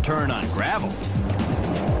skid and turn on gravel.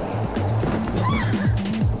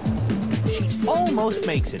 She almost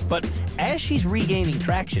makes it, but as she's regaining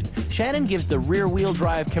traction, Shannon gives the rear-wheel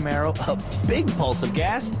drive Camaro a big pulse of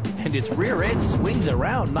gas, and its rear end swings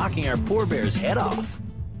around, knocking our poor bear's head off.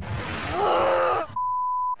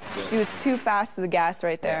 She was too fast to the gas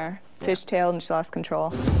right there. Fishtailed and she lost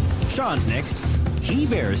control. Sean's next. He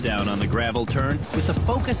bears down on the gravel turn with the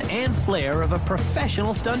focus and flair of a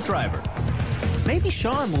professional stunt driver. Maybe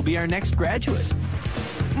Sean will be our next graduate.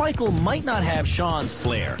 Michael might not have Sean's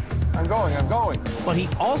flair. I'm going. But he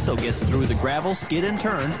also gets through the gravel skid and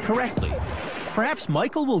turn correctly. Perhaps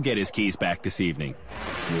Michael will get his keys back this evening.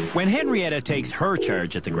 When Henrietta takes her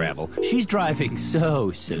charge at the gravel, she's driving so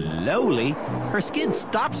slowly, her skid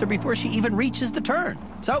stops her before she even reaches the turn.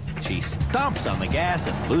 So she stomps on the gas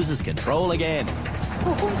and loses control again.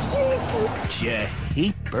 Oh,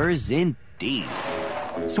 Jeepers indeed.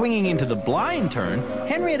 Swinging into the blind turn,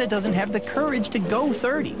 Henrietta doesn't have the courage to go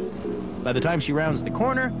 30. By the time she rounds the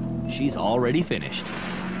corner, she's already finished.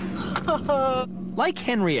 Like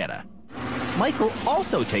Henrietta, Michael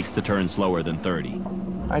also takes the turn slower than 30.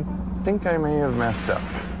 I think I may have messed up.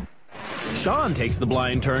 Sean takes the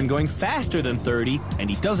blind turn going faster than 30, and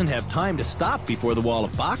he doesn't have time to stop before the wall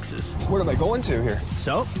of boxes. What am I going to here?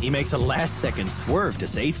 So he makes a last-second swerve to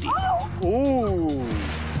safety. Ooh.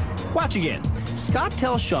 Watch again. Scott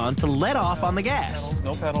tells Sean to let off on the gas.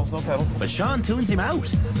 No pedals, no pedals. But Sean tunes him out.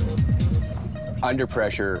 Under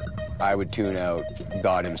pressure, I would tune out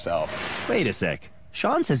God himself. Wait a sec.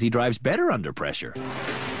 Sean says he drives better under pressure.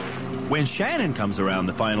 When Shannon comes around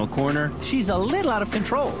the final corner, she's a little out of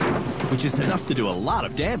control, which is enough to do a lot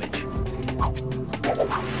of damage.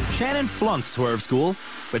 Shannon flunked swerve school,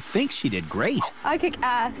 but thinks she did great. I kick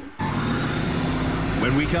ass.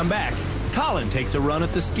 When we come back, Colin takes a run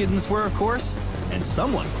at the skid and swerve course, and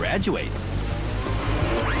someone graduates.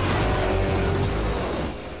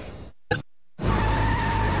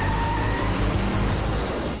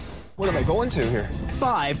 What am I going to here?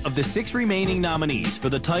 5 of the 6 remaining nominees for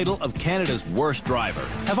the title of Canada's worst driver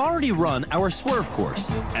have already run our swerve course,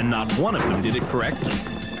 and not one of them did it correctly.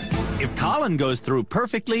 If Colin goes through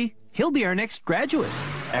perfectly, he'll be our next graduate.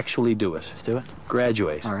 Actually do it. Let's do it.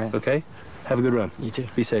 Graduate. All right. Okay? Have a good run. You too.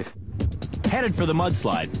 Be safe. Headed for the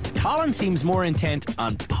mudslide, Colin seems more intent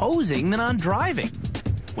on posing than on driving.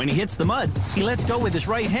 When he hits the mud, he lets go with his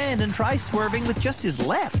right hand and tries swerving with just his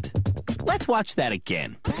left. Let's watch that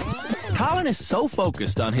again. Colin is so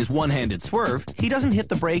focused on his one-handed swerve, he doesn't hit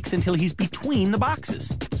the brakes until he's between the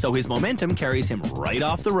boxes, so his momentum carries him right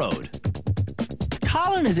off the road.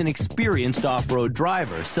 Colin is an experienced off-road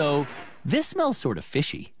driver, so this smells sort of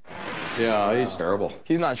fishy. Yeah, he's terrible.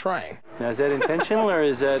 He's not trying. Now, is that intentional or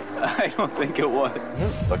is that... I don't think it was.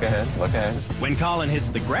 Look ahead, look ahead. When Colin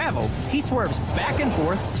hits the gravel, he swerves back and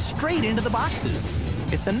forth straight into the boxes.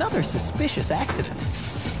 It's another suspicious accident.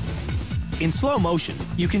 In slow motion,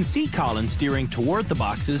 you can see Colin steering toward the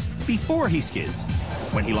boxes before he skids.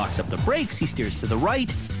 When he locks up the brakes, he steers to the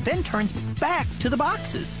right, then turns back to the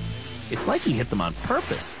boxes. It's like he hit them on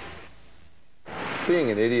purpose. Being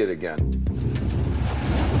an idiot again.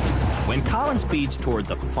 When Colin speeds toward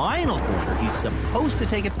the final corner, he's supposed to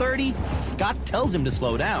take it 30. Scott tells him to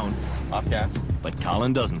slow down. Off gas. But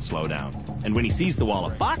Colin doesn't slow down. And when he sees the wall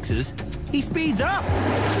of boxes, he speeds up.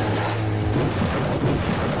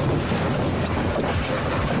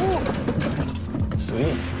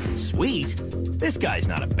 Sweet. Sweet? This guy's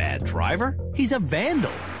not a bad driver. He's a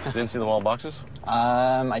vandal. Didn't see the wall boxes?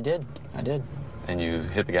 I did. And you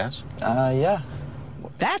hit the gas? Yeah.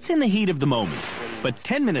 That's in the heat of the moment. But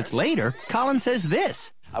 10 minutes later, Colin says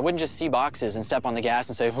this. I wouldn't just see boxes and step on the gas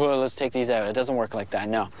and say, well, let's take these out. It doesn't work like that,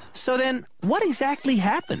 no. So then, what exactly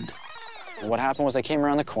happened? What happened was I came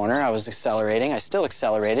around the corner, I was accelerating, I still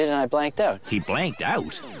accelerated, and I blanked out. He blanked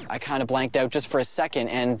out? I kind of blanked out just for a second,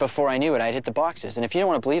 and before I knew it, I'd hit the boxes. And if you don't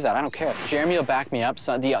want to believe that, I don't care. Jeremy will back me up.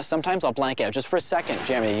 Sometimes I'll blank out just for a second.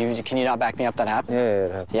 Jeremy, can you not back me up that happens? Yeah,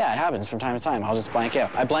 it happens. Yeah, it happens from time to time. I'll just blank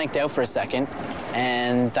out. I blanked out for a second,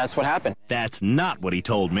 and that's what happened. That's not what he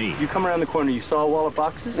told me. You come around the corner, you saw a wall of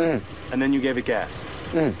boxes, and then you gave it gas.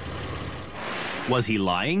 Was he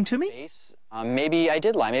lying to me? Maybe I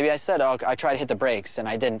did lie. Maybe I said, oh, I tried to hit the brakes, and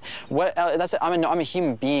I didn't. What? That's it. I'm a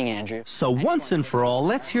human being, Andrew. So once and for all,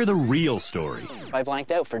 let's hear the real story. I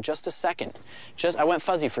blanked out for just a second. I went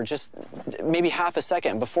fuzzy for just maybe half a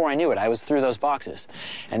second. Before I knew it, I was through those boxes.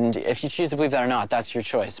 And if you choose to believe that or not, that's your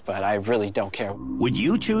choice, but I really don't care. Would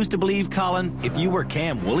you choose to believe Colin if you were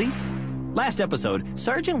Cam Woolley? Last episode,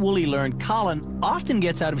 Sergeant Woolley learned Colin often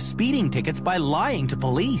gets out of speeding tickets by lying to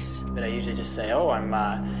police. But I usually just say, oh, I'm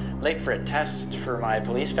late for a test for my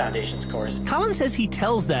police foundations course. Colin says he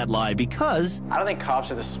tells that lie because... I don't think cops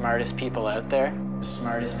are the smartest people out there. The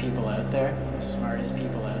smartest people out there. The smartest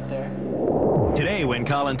people out there. Today, when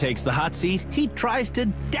Colin takes the hot seat, he tries to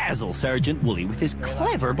dazzle Sergeant Woolley with his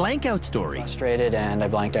clever blank-out story. Frustrated, and I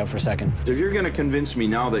blanked out for a second. If you're going to convince me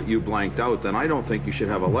now that you blanked out, then I don't think you should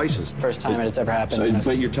have a license. First time it's ever happened.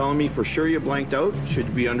 But you're telling me for sure you blanked out? Should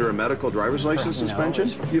you be under a medical driver's license suspension?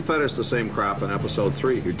 You fed us the same crap in episode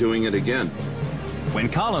 3. You're doing it again. When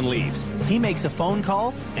Colin leaves, he makes a phone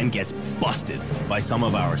call and gets busted by some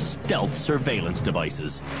of our stealth surveillance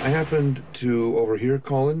devices. I happened to overhear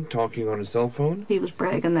Colin talking on his cell phone. He was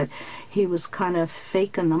bragging that he was kind of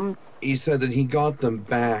faking them. He said that he got them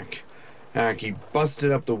back. He busted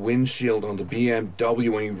up the windshield on the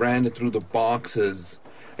BMW and he ran it through the boxes.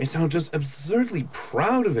 He sounded just absurdly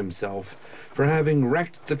proud of himself for having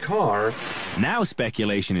wrecked the car. Now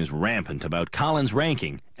speculation is rampant about Colin's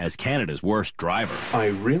ranking as Canada's worst driver. I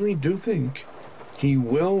really do think he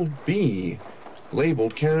will be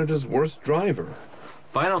labeled Canada's worst driver.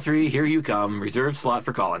 Final 3, here you come. Reserved slot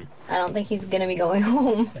for Colin. I don't think he's going to be going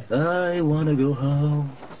home. I want to go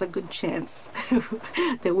home. There's a good chance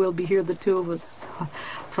that we'll be here, the two of us,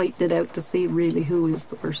 fighting it out to see really who is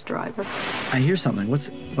the worst driver. I hear something. What's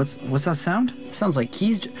that sound? It sounds like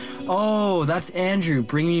keys. Oh, that's Andrew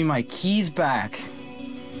bringing me my keys back.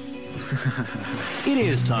 It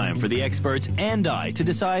is time for the experts and I to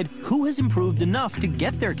decide who has improved enough to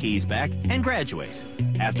get their keys back and graduate.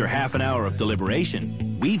 After half an hour of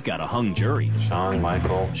deliberation, we've got a hung jury. Sean,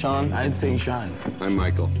 Michael. Sean, I'm saying Sean. I'm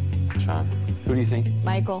Michael. Sean. Who do you think?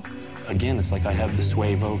 Michael. Again, it's like I have the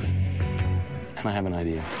sway vote. And I have an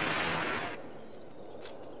idea.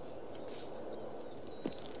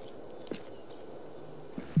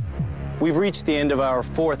 We've reached the end of our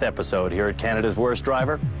 4th episode here at Canada's Worst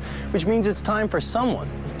Driver, which means it's time for someone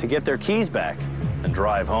to get their keys back and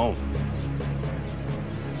drive home.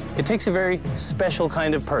 It takes a very special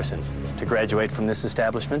kind of person to graduate from this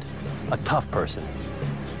establishment, a tough person.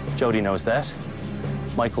 Jody knows that.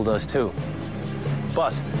 Michael does too.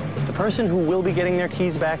 But the person who will be getting their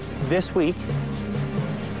keys back this week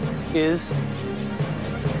is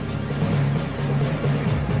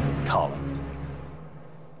Colin.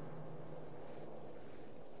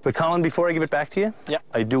 But Colin, before I give it back to you,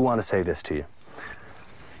 I do want to say this to you.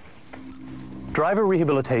 Driver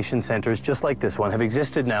rehabilitation centers just like this one have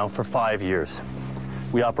existed now for 5 years.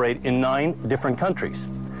 We operate in 9 different countries.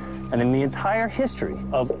 And in the entire history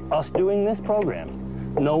of us doing this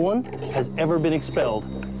program, no one has ever been expelled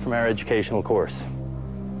from our educational course.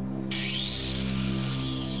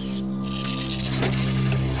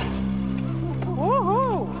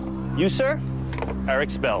 Woohoo! You, sir, are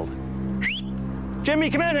expelled.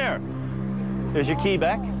 Jimmy, come in here. There's your key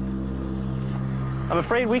back. I'm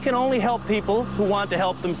afraid we can only help people who want to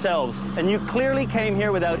help themselves, and you clearly came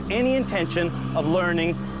here without any intention of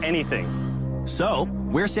learning anything. So,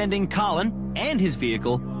 we're sending Colin and his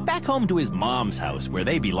vehicle back home to his mom's house where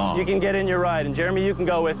they belong. You can get in your ride, and Jeremy, you can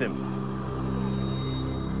go with him.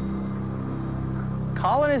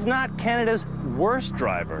 Colin is not Canada's worst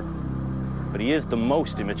driver, but he is the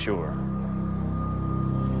most immature.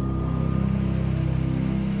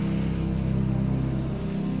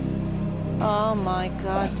 Oh my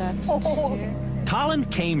God, that's terrible. Colin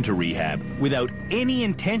came to rehab without any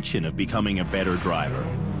intention of becoming a better driver.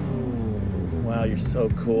 Wow, you're so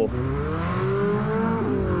cool.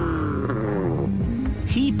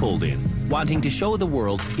 He pulled in, wanting to show the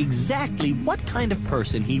world exactly what kind of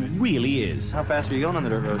person he really is. How fast are you going on the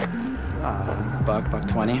dirt road? Buck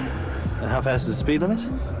 20. And how fast is the speed limit?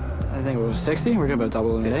 I think it was 60. We're doing about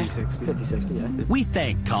double in a day. 50, 60, yeah. We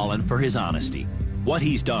thank Colin for his honesty. What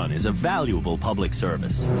he's done is a valuable public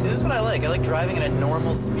service. See, this is what I like. I like driving at a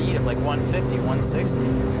normal speed of like 150, 160.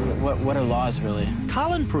 What are laws, really?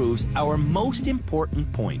 Colin proves our most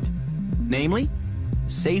important point. Namely,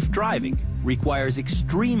 safe driving requires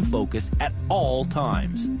extreme focus at all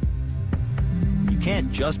times. You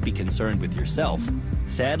can't just be concerned with yourself.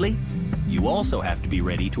 Sadly, You also have to be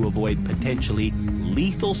ready to avoid potentially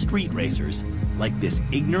lethal street racers like this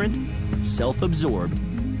ignorant, self-absorbed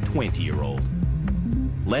 20-year-old.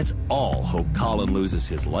 Let's all hope Colin loses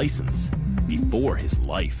his license before his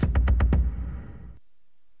life.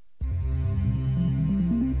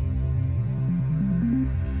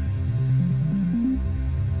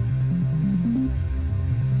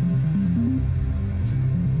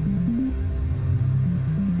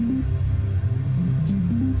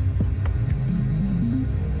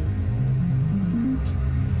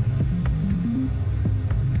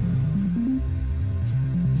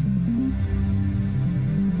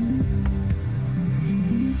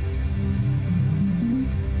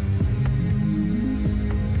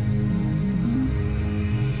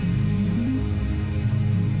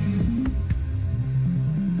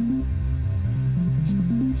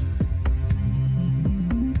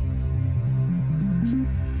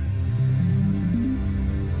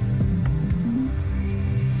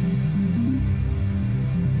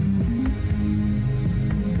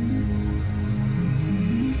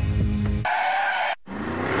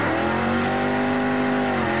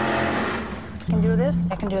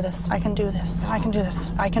 I can do this. I can do this. I can do this.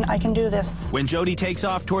 I can do this. When Jody takes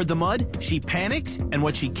off toward the mud, she panics, and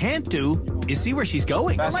what she can't do is see where she's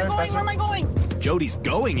going. Where am I going? Where am I going? Jody's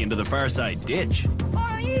going into the far side ditch.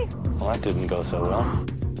 Well, that didn't go so well.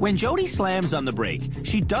 When Jody slams on the brake,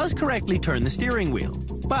 she does correctly turn the steering wheel,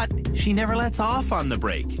 but she never lets off on the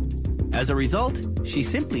brake. As a result, she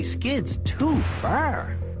simply skids too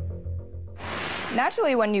far.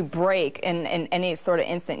 Naturally, when you brake in any sort of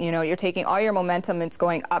instant, you know, you're taking all your momentum, it's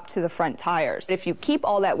going up to the front tires. If you keep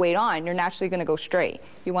all that weight on, you're naturally going to go straight.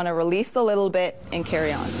 You want to release a little bit and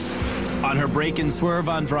carry on. On her brake and swerve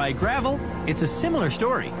on dry gravel, it's a similar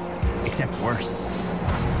story, except worse.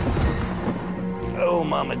 Oh,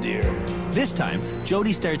 mama dear. This time,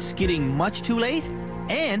 Jody starts skidding much too late,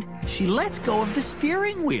 and she lets go of the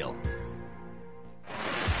steering wheel.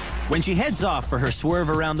 When she heads off for her swerve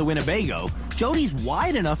around the Winnebago, Jody's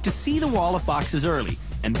wide enough to see the wall of boxes early,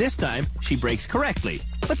 and this time she brakes correctly,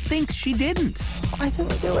 but thinks she didn't. I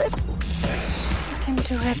didn't do it. I didn't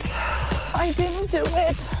do it. I didn't do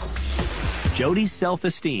it. Jody's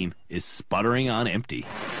self-esteem is sputtering on empty.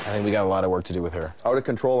 I think we got a lot of work to do with her.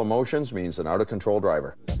 Out-of-control emotions means an out-of-control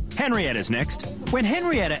driver. Henrietta's next. When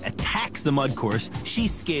Henrietta attacks the mud course, she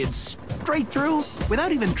skids straight through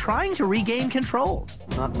without even trying to regain control.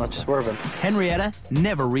 Not much swerving. Henrietta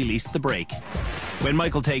never released the brake. When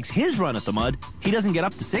Michael takes his run at the mud, he doesn't get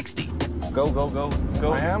up to 60. Go, go, go,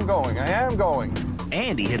 go. I am going.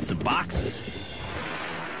 And he hits the boxes.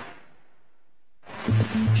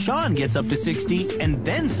 Sean gets up to 60 and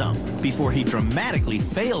then some before he dramatically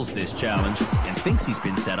fails this challenge and thinks he's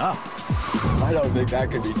been set up. I don't think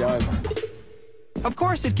that can be done. Of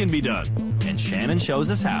course it can be done, and Shannon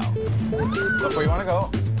shows us how. Look where you want to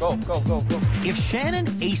go. Go, go, go, go. If Shannon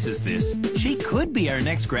aces this, she could be our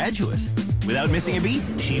next graduate. Without missing a beat,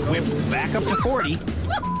 she whips back up to 40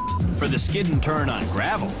 for the skid and turn on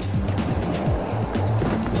gravel.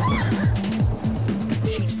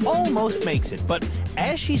 She almost makes it, but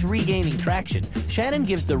as she's regaining traction, Shannon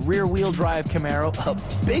gives the rear-wheel drive Camaro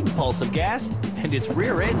a big pulse of gas, and its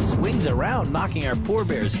rear end swings around, knocking our poor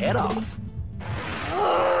bear's head off.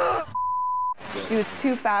 She was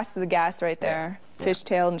too fast to the gas right there.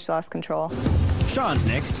 Fishtailed and she lost control. Sean's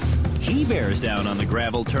next. He bears down on the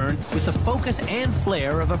gravel turn with the focus and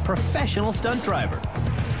flair of a professional stunt driver.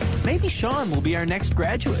 Maybe Sean will be our next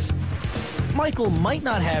graduate. Michael might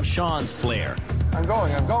not have Sean's flair. I'm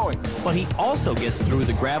going. But he also gets through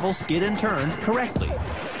the gravel skid and turn correctly.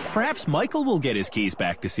 Perhaps Michael will get his keys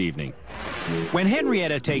back this evening. When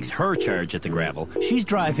Henrietta takes her charge at the gravel, she's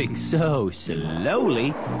driving so slowly,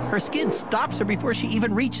 her skid stops her before she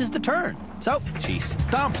even reaches the turn. So she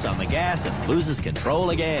stomps on the gas and loses control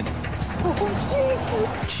again.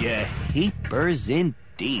 Oh, Jeepers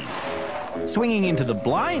indeed. Swinging into the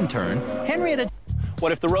blind turn, Henrietta...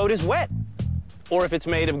 What if the road is wet? Or if it's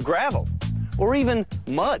made of gravel? Or even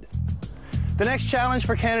mud? The next challenge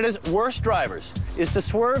for Canada's worst drivers is to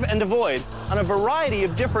swerve and avoid on a variety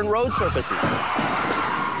of different road surfaces.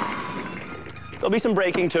 There'll be some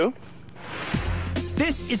braking too.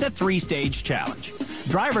 This is a 3-stage challenge.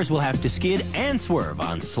 Drivers will have to skid and swerve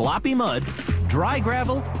on sloppy mud, dry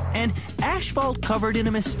gravel, and asphalt covered in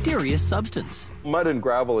a mysterious substance. Mud and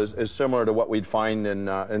gravel is similar to what we'd find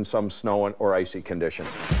in some snow or icy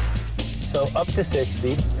conditions. So up to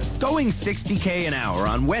 60. Going 60k an hour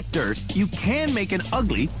on wet dirt, you can make an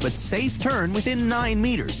ugly but safe turn within 9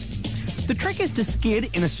 meters. The trick is to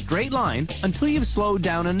skid in a straight line until you've slowed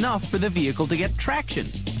down enough for the vehicle to get traction.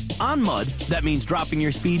 On mud, that means dropping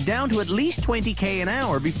your speed down to at least 20 km an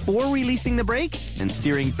hour before releasing the brake and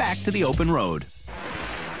steering back to the open road.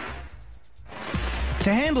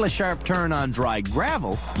 To handle a sharp turn on dry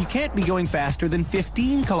gravel, you can't be going faster than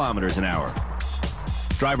 15 kilometers an hour.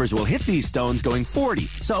 Drivers will hit these stones going 40,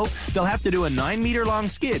 so they'll have to do a 9-meter-long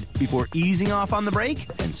skid before easing off on the brake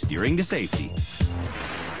and steering to safety.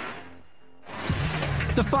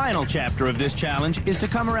 The final chapter of this challenge is to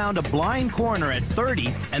come around a blind corner at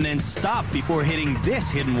 30 and then stop before hitting this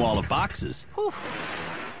hidden wall of boxes. Whew.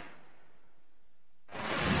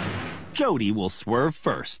 Jody will swerve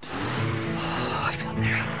first. I feel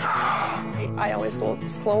nervous. I always go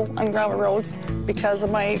slow on gravel roads because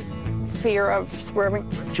of my fear of swerving.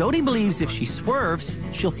 Jody believes if she swerves,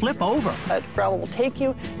 she'll flip over. That gravel will take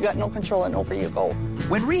you, you got no control and over you go.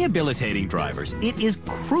 When rehabilitating drivers, it is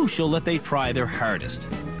crucial that they try their hardest.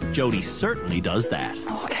 Jody certainly does that.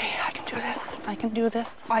 Okay, I can do this. I can do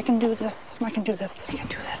this. I can do this. I can do this. I can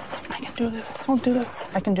do this. I can do this. I'll do this.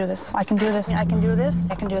 I can do this. I can do this. I can do this.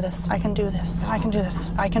 I can do this. I can do this. I can do this.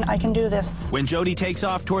 I can do this. When Jody takes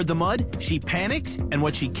off toward the mud, she panics, and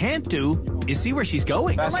what she can't do is see where she's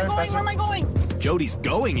going. Where am I going? Where am I going? Jody's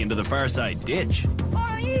going into the far side ditch.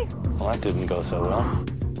 Well, that didn't go so well.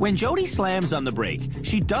 When Jody slams on the brake,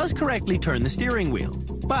 she does correctly turn the steering wheel,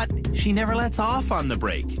 but she never lets off on the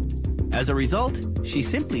brake. As a result, she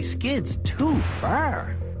simply skids too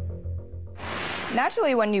far.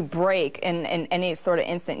 Naturally, when you brake in any sort of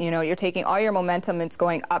instant, you know, you're taking all your momentum, it's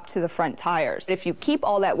going up to the front tires. If you keep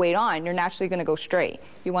all that weight on, you're naturally going to go straight.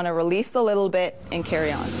 You want to release a little bit and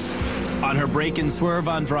carry on. On her brake and swerve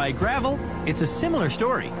on dry gravel, it's a similar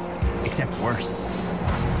story, except worse.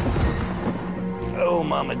 Oh,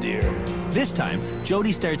 mama dear. This time,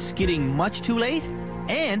 Jody starts skidding much too late,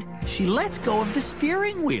 and she lets go of the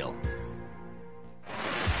steering wheel.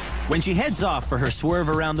 When she heads off for her swerve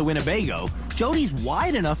around the Winnebago, Jody's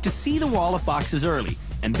wide enough to see the wall of boxes early,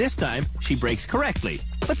 and this time she brakes correctly,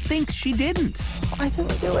 but thinks she didn't. I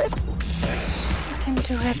didn't do it. I didn't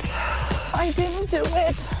do it. I didn't do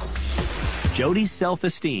it. Jody's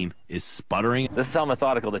self-esteem is sputtering. This is how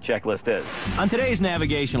methodical the checklist is. On today's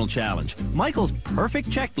navigational challenge, Michael's perfect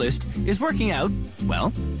checklist is working out,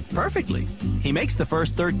 well, perfectly. He makes the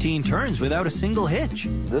first 13 turns without a single hitch.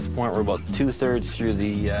 At this point, we're about 2/3 through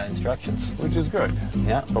the instructions. Which is good.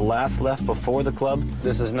 Yeah, the last left before the club.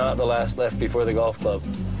 This is not the last left before the golf club.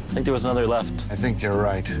 I think there was another left. I think you're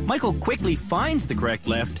right. Michael quickly finds the correct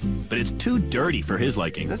left, but it's too dirty for his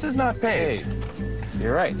liking. This is not paved.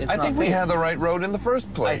 You're right. I think we had the right road in the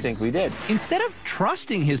first place. I think we did. Instead of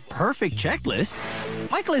trusting his perfect checklist,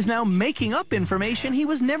 Michael is now making up information he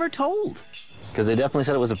was never told. Because they definitely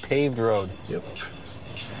said it was a paved road. Yep.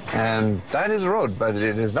 And that is a road, but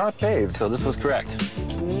it is not paved. So this was correct.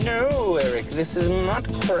 No, Eric, this is not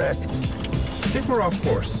correct. I think we're off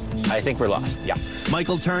course. I think we're lost, yeah.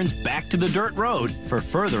 Michael turns back to the dirt road for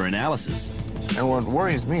further analysis. And what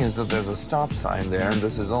worries me is that there's a stop sign there, and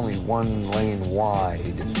this is only 1 lane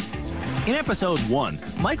wide. In episode 1,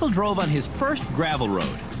 Michael drove on his first gravel road,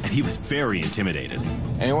 and he was very intimidated.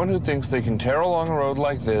 Anyone who thinks they can tear along a road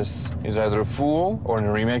like this is either a fool or in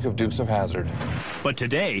a remake of Dukes of Hazzard. But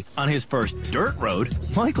today, on his first dirt road,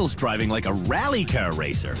 Michael's driving like a rally car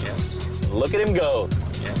racer. Yes. Look at him go.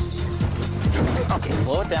 Yes. Okay,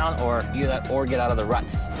 slow it down or get out of the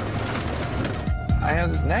ruts. I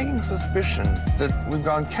have this nagging suspicion that we've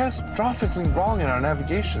gone catastrophically wrong in our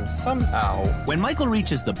navigation somehow. When Michael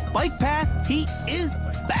reaches the bike path, he is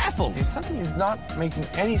baffled. Something is not making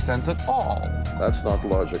any sense at all. That's not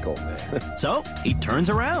logical. So he turns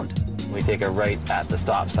around. We take a right at the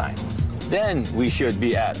stop sign. Then we should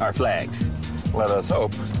be at our flags. Let us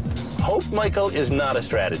hope. Hope, Michael, is not a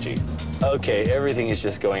strategy. Okay, everything is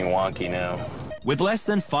just going wonky now. With less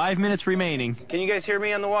than 5 minutes remaining, Can you guys hear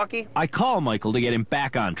me on the walkie? I call Michael to get him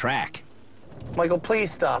back on track. Michael,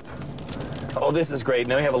 please stop. Oh, this is great.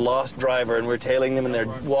 Now we have a lost driver and we're tailing them and their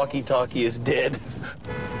walkie-talkie is dead.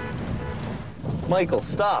 Michael,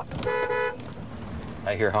 stop.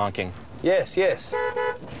 I hear honking. Yes, yes.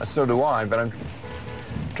 So do I, but I'm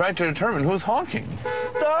trying to determine who's honking.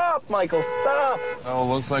 Stop, Michael, stop. Oh,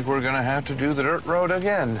 looks like we're gonna have to do the dirt road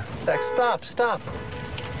again. Zach, stop, stop.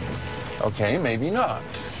 Okay, maybe not.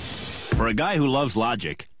 For a guy who loves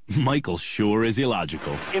logic, Michael sure is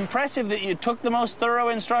illogical. Impressive that you took the most thorough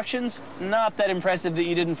instructions, not that impressive that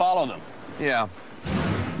you didn't follow them. Yeah.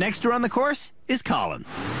 Next on the course is Colin.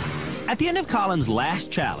 At the end of Colin's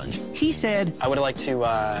last challenge, he said, I would have liked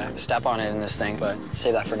to step on it in this thing, but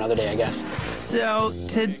save that for another day, I guess. So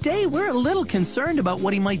today we're a little concerned about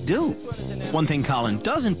what he might do. One thing Colin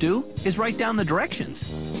doesn't do is write down the directions.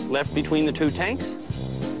 Left between the two tanks?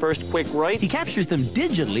 first quick right. He captures them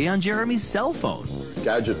digitally on Jeremy's cell phone.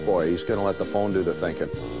 Gadget boy, he's going to let the phone do the thinking.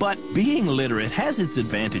 But being literate has its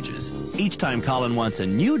advantages. Each time Colin wants a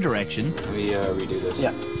new direction, we redo this.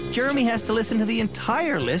 Yeah. Jeremy has to listen to the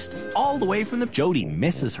entire list all the way from the... Jody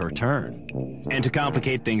misses her turn. And to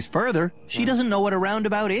complicate things further, she doesn't know what a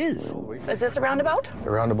roundabout is. Is this a roundabout? A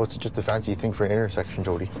roundabout's just a fancy thing for an intersection,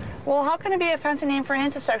 Jody. Well, how can it be a fancy name for an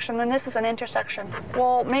intersection when this is an intersection?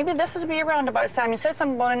 Well, maybe this is be a roundabout. Sam, you said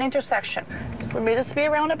something about an intersection. Would this be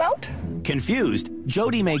a roundabout? Confused,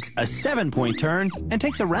 Jody makes a 7-point turn and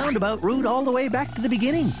takes a roundabout route all the way back to the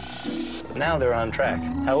beginning. Now they're on track.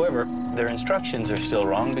 However, their instructions are still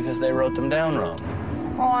wrong because they wrote them down wrong.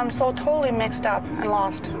 Oh, I'm so totally mixed up and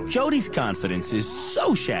lost. Jody's confidence is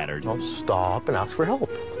so shattered. Oh, stop and ask for help.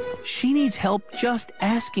 She needs help just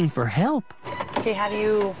asking for help. Okay, how do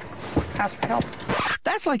you ask for help?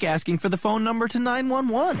 That's like asking for the phone number to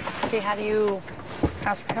 911. Okay, how do you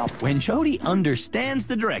ask for help? When Jody understands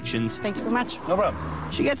the directions... Thank you very much. No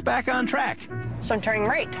problem. She gets back on track. So I'm turning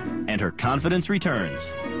right. And her confidence returns.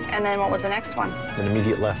 And then what was the next one? Then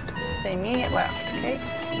immediate left. The immediate left, okay.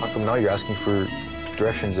 How come now you're asking for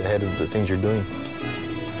directions ahead of the things you're doing?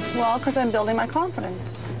 Well, because I'm building my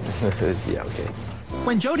confidence. Yeah, okay.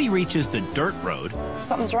 When Jody reaches the dirt road...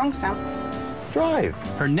 Something's wrong, Sam. Drive.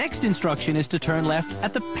 Her next instruction is to turn left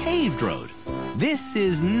at the paved road. This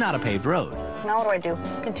is not a paved road. Now what do?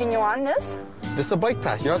 Continue on this? This is a bike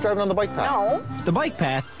path. You're not driving on the bike path. No. The bike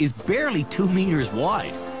path is barely 2 meters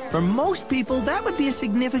wide. For most people, that would be a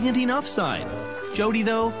significant enough sign. Jody,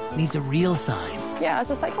 though, needs a real sign. Yeah, it's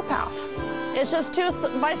a cycle path. It's just 2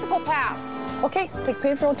 bicycle paths. Okay, take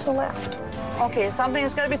paved road to the left. Okay, something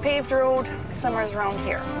is going to be paved road somewhere around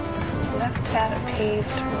here. Left at a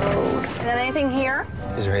paved road. And then anything here?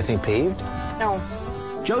 Is there anything paved? No.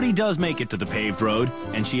 Jody does make it to the paved road,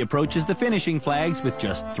 and she approaches the finishing flags with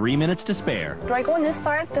just 3 minutes to spare. Do I go on this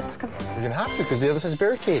side? You're going to have to, because the other side's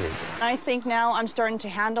barricaded. I think now I'm starting to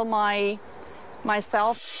handle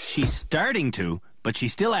myself. She's starting to, but she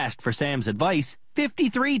still asked for Sam's advice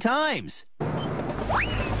 53 times.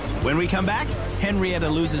 When we come back, Henrietta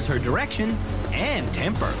loses her direction and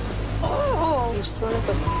temper. Oh, you son of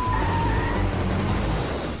a...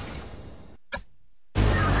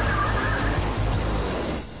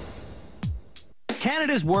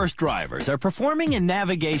 Canada's worst drivers are performing a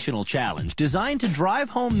navigational challenge designed to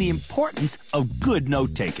drive home the importance of good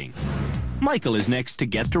note-taking. Michael is next to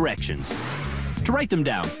get directions. To write them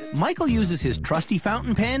down, Michael uses his trusty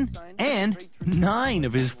fountain pen and 9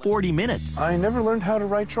 of his 40 minutes. I never learned how to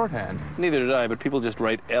write shorthand. Neither did I, but people just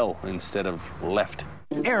write L instead of left.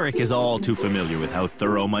 Eric is all too familiar with how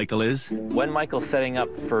thorough Michael is. When Michael's setting up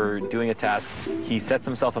for doing a task, he sets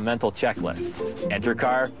himself a mental checklist. Enter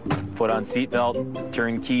car, put on seatbelt,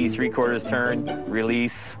 turn key 3/4 turn,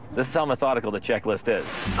 release. This is how methodical the checklist is.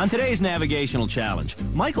 On today's navigational challenge,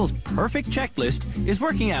 Michael's perfect checklist is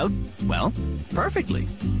working out, well, perfectly.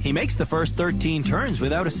 He makes the first 13 turns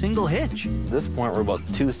without a single hitch. At this point, we're about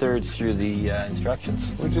 2/3 through the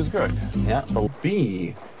instructions. Which is good. Yeah.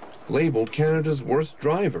 B, labeled Canada's worst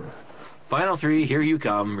driver. Final 3, here you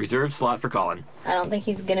come. Reserved slot for Colin. I don't think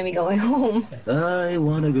he's gonna be going home. I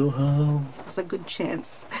want to go home. There's a good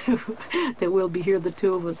chance that we'll be here, the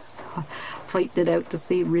two of us, fighting it out to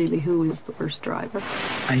see really who is the worst driver.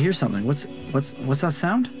 I hear something. What's that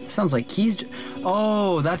sound? Sounds like keys.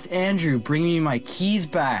 Oh, that's Andrew bringing me my keys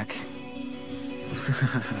back.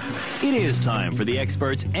 It is time for the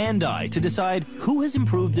experts and I to decide who has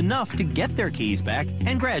improved enough to get their keys back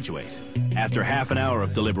and graduate. After half an hour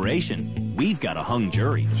of deliberation, we've got a hung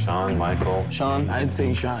jury. Sean, Michael. Sean, I'd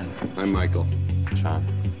say Sean. I'm Michael. Sean.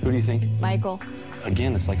 Who do you think? Michael.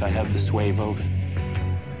 Again, it's like I have the sway vote.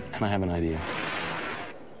 And I have an idea.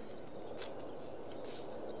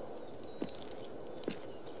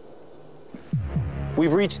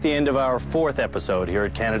 We've reached the end of our 4th episode here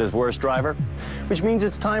at Canada's Worst Driver, which means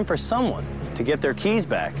it's time for someone to get their keys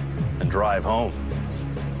back and drive home.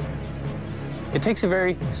 It takes a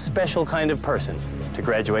very special kind of person to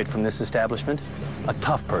graduate from this establishment, a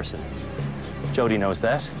tough person. Jody knows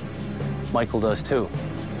that. Michael does too.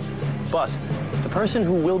 But the person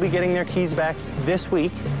who will be getting their keys back this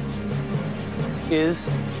week is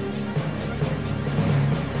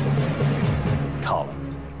Colin.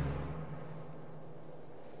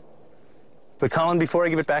 But Colin, before I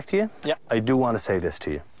give it back to you, I do want to say this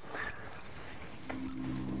to you.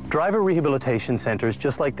 Driver rehabilitation centers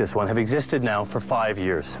just like this one have existed now for 5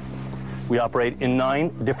 years. We operate in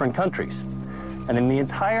 9 different countries. And in the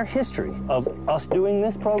entire history of us doing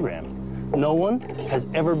this program, no one has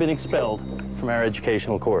ever been expelled from our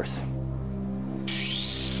educational course.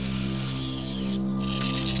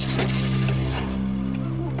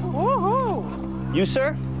 You,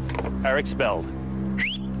 sir, are expelled.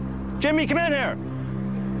 Jimmy, come in here.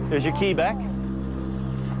 There's your key back.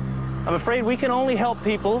 I'm afraid we can only help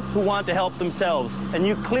people who want to help themselves, and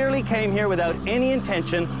you clearly came here without any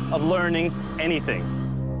intention of learning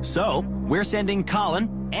anything. So, we're sending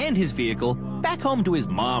Colin and his vehicle back home to his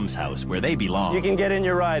mom's house where they belong. You can get in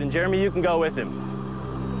your ride, and Jeremy, you can go with him.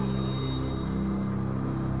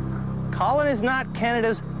 Colin is not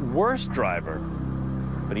Canada's worst driver,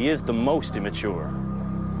 but he is the most immature.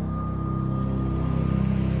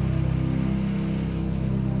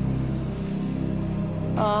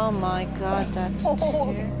 Oh my God, that's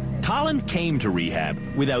terrible. Colin came to rehab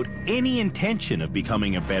without any intention of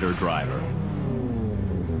becoming a better driver.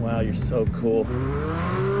 Wow, you're so cool.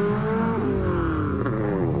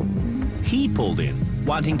 He pulled in,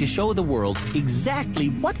 wanting to show the world exactly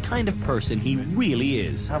what kind of person he really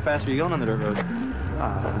is. How fast were you going on the dirt road?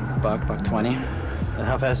 Buck 20. And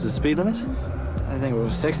how fast is the speed limit? I think it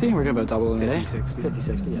was 60. We're doing about double in a day. 50,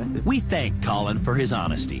 60, yeah. We thank Colin for his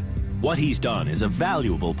honesty. What he's done is a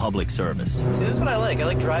valuable public service. See, this is what I like. I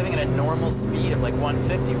like driving at a normal speed of like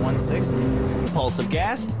 150, 160. Pulse of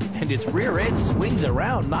gas, and its rear end swings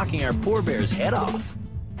around, knocking our poor bear's head off.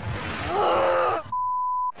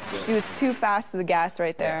 She was too fast to the gas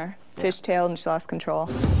right there. Fishtailed and she lost control.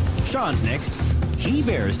 Sean's next. He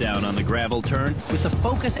bears down on the gravel turn with the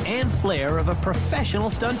focus and flair of a professional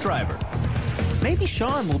stunt driver. Maybe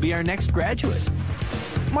Sean will be our next graduate.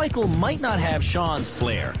 Michael might not have Sean's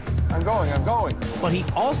flair. I'm going. But he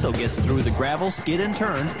also gets through the gravel skid and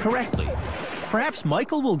turn correctly. Perhaps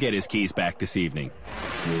Michael will get his keys back this evening.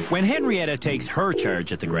 When Henrietta takes her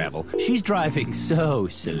charge at the gravel, she's driving so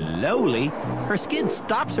slowly, her skid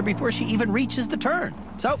stops her before she even reaches the turn.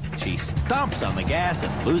 So she stomps on the gas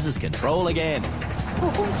and loses control again.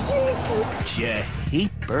 Oh,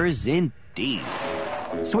 Jeepers indeed.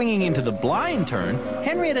 Swinging into the blind turn,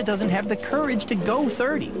 Henrietta doesn't have the courage to go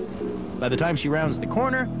 30. By the time she rounds the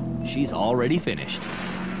corner, she's already finished.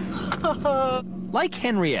 Like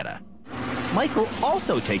Henrietta, Michael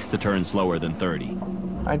also takes the turn slower than 30.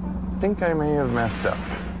 I think I may have messed up.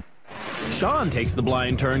 Sean takes the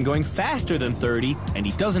blind turn going faster than 30, and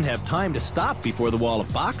he doesn't have time to stop before the wall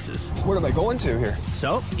of boxes. What am I going to here?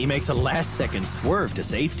 So he makes a last-second swerve to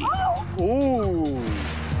safety. Ooh.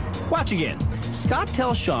 Watch again. Scott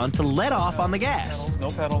tells Sean to let off on the gas. No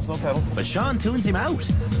pedals. But Sean tunes him out.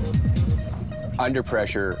 Under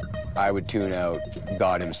pressure, I would tune out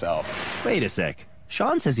God himself. Wait a sec.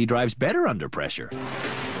 Sean says he drives better under pressure.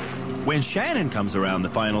 When Shannon comes around the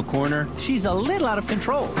final corner, she's a little out of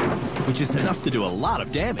control, which is enough to do a lot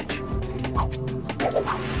of damage.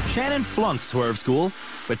 Shannon flunked swerve school,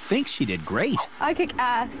 but thinks she did great. I kick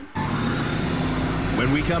ass.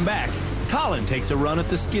 When we come back, Colin takes a run at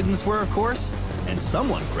the skid and swerve course, and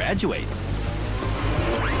someone graduates.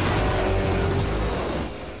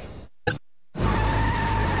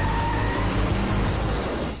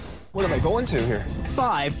 What am I going to here?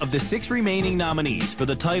 5 of the 6 remaining nominees for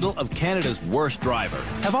the title of Canada's worst driver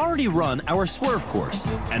have already run our swerve course,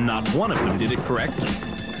 and not one of them did it correctly.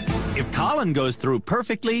 If Colin goes through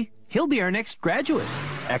perfectly, he'll be our next graduate.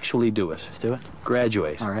 Actually do it. Let's do it.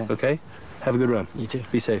 Graduate. All right. Okay? Have a good run. You too.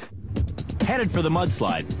 Be safe. Headed for the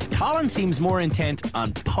mudslide, Colin seems more intent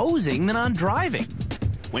on posing than on driving.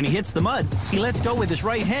 When he hits the mud, he lets go with his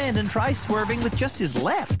right hand and tries swerving with just his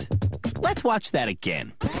left. Let's watch that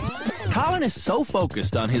again. Colin is so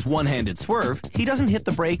focused on his one-handed swerve, he doesn't hit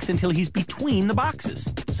the brakes until he's between the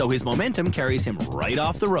boxes, so his momentum carries him right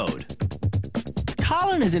off the road.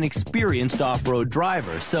 Colin is an experienced off-road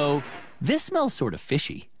driver, so this smells sort of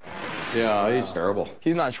fishy. Yeah, he's terrible.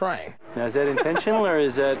 He's not trying. Now, is that intentional or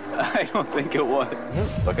is that... I don't think it was.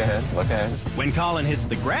 Look ahead. When Colin hits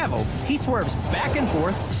the gravel, he swerves back and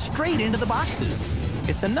forth straight into the boxes.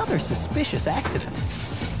 It's another suspicious accident.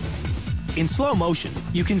 In slow motion,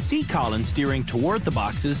 you can see Colin steering toward the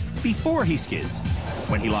boxes before he skids.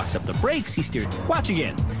 When he locks up the brakes, he steers... Watch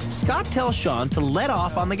again. Scott tells Sean to let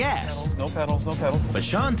off on the gas. No pedals. But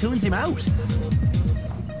Sean tunes him out.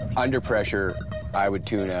 Under pressure, I would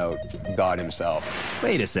tune out God himself.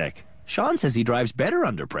 Wait a sec. Sean says he drives better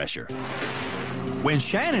under pressure. When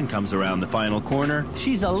Shannon comes around the final corner,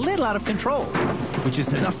 she's a little out of control, which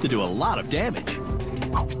is enough to do a lot of damage.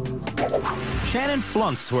 Shannon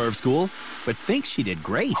flunked swerve school, but thinks she did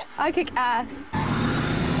great. I kick ass.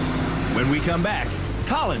 When we come back,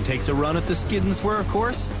 Colin takes a run at the skid and swerve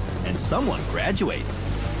course, and someone graduates.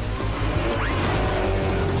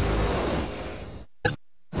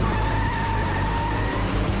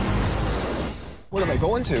 What am I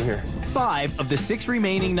going to here? 5 of the 6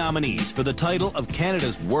 remaining nominees for the title of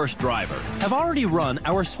Canada's worst driver have already run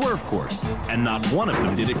our swerve course, and not one of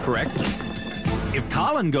them did it correctly. If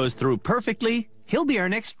Colin goes through perfectly, he'll be our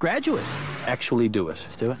next graduate. Actually do it.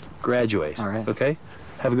 Let's do it. Graduate. All right. Okay?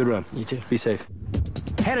 Have a good run. You too. Be safe.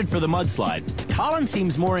 Headed for the mudslide, Colin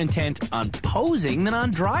seems more intent on posing than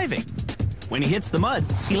on driving. When he hits the mud,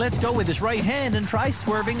 he lets go with his right hand and tries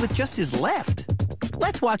swerving with just his left.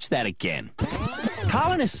 Let's watch that again.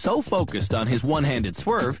 Colin is so focused on his one-handed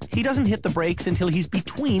swerve, he doesn't hit the brakes until he's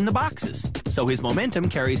between the boxes, so his momentum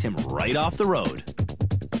carries him right off the road.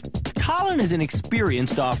 Colin is an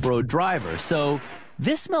experienced off-road driver, so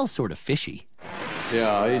this smells sort of fishy.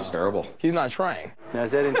 Yeah, he's terrible. He's not trying. Now,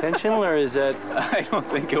 is that intentional or is that... I don't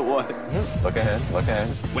think it was. Look ahead, look ahead.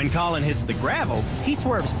 When Colin hits the gravel, he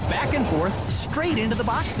swerves back and forth straight into the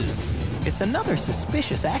boxes. It's another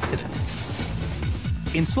suspicious accident.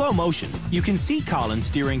 In slow motion, you can see Colin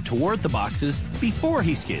steering toward the boxes before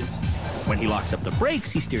he skids. When he locks up the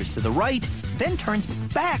brakes, he steers to the right, then turns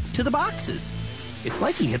back to the boxes. It's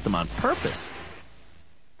like he hit them on purpose.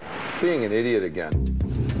 Being an idiot again.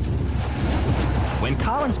 When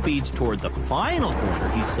Colin speeds toward the final corner,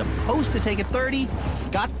 he's supposed to take a 30.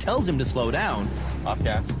 Scott tells him to slow down. Off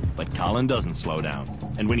gas. But Colin doesn't slow down.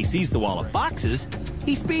 And when he sees the wall of boxes,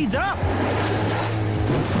 he speeds up.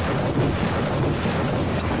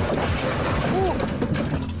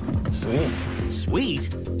 Sweet. Sweet?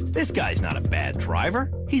 This guy's not a bad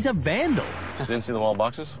driver. He's a vandal. Didn't see the wall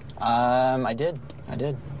boxes? I did.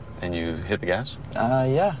 And you hit the gas?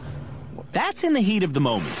 Yeah. That's in the heat of the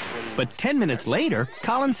moment. But 10 minutes later,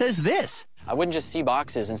 Colin says this. I wouldn't just see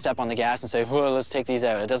boxes and step on the gas and say, "Whoa, let's take these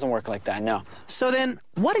out." It doesn't work like that, no. So then,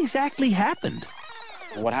 what exactly happened?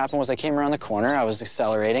 What happened was I came around the corner, I was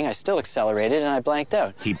accelerating, I still accelerated, and I blanked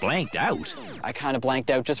out. He blanked out? I kind of blanked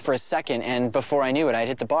out just for a second, and before I knew it, I'd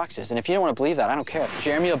hit the boxes. And if you don't want to believe that, I don't care.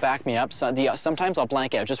 Jeremy will back me up. Sometimes I'll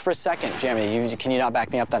blank out just for a second. Jeremy, can you not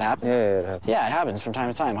back me up that happens? Yeah, it happens. Yeah, it happens from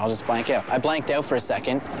time to time. I'll just blank out. I blanked out for a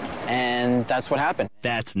second, and that's what happened.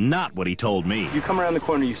 That's not what he told me. You come around the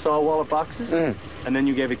corner, you saw a wall of boxes, and then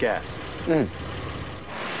you gave it gas.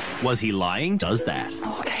 Was he lying? Does that?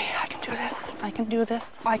 Okay, I can do this. I can do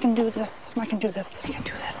this. I can do this. I can do this. I can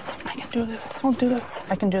do this. I can do this. I'll do this.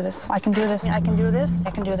 I can do this. I can do this. I can do this.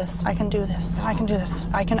 I can do this. I can do this. I can do this.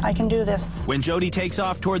 I can do this. When Jody takes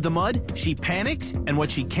off toward the mud, she panics, and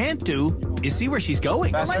what she can't do is see where she's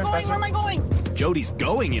going. Where am I going? Where am I going? Jody's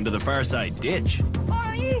going into the far side ditch.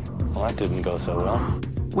 Bye. Well, that didn't go so well.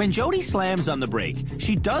 When Jody slams on the brake,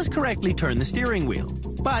 she does correctly turn the steering wheel,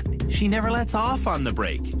 but she never lets off on the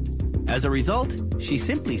brake. As a result, she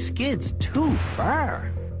simply skids too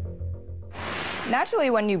far. Naturally,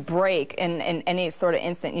 when you brake in any sort of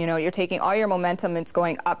instant, you know, you're taking all your momentum, it's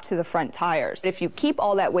going up to the front tires. If you keep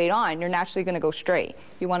all that weight on, you're naturally going to go straight.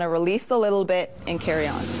 You want to release a little bit and carry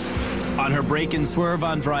on. On her brake and swerve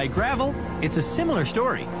on dry gravel, it's a similar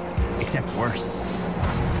story, except worse.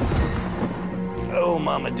 Oh,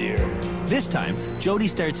 mama dear. This time, Jody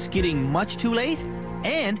starts skidding much too late,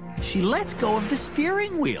 and she lets go of the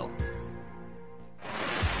steering wheel.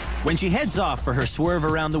 When she heads off for her swerve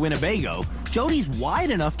around the Winnebago, Jody's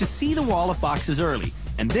wide enough to see the wall of boxes early,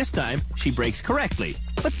 and this time she brakes correctly,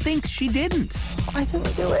 but thinks she didn't. I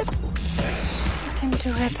didn't do it. I didn't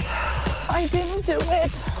do it. I didn't do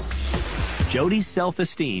it. Jody's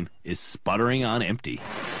self-esteem is sputtering on empty.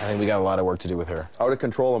 I think we got a lot of work to do with her. Out of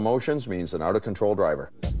control emotions means an out of control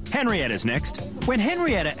driver. Henrietta's next. When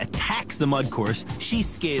Henrietta attacks the mud course, she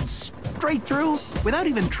skids straight through without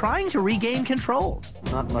even trying to regain control.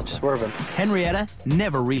 Not much swerving. Henrietta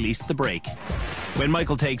never released the brake. When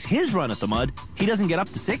Michael takes his run at the mud, he doesn't get up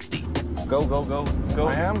to 60. Go, go, go, go.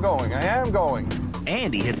 I am going.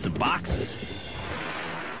 And he hits the boxes.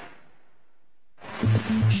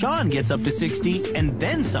 Sean gets up to 60 and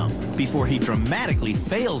then some before he dramatically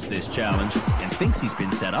fails this challenge and thinks he's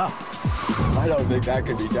been set up. I don't think that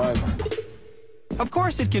could be done. Of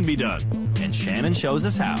course it can be done, and Shannon shows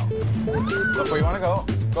us how. Look where you want to go.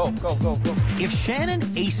 Go, go, go, go. If Shannon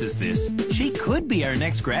aces this, she could be our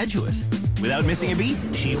next graduate. Without missing a beat,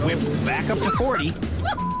 she whips back up to 40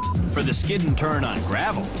 for the skid and turn on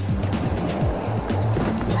gravel.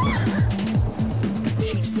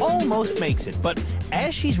 She almost makes it, but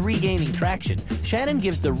as she's regaining traction, Shannon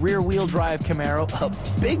gives the rear-wheel drive Camaro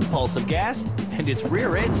a big pulse of gas, and its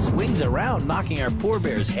rear end swings around, knocking our poor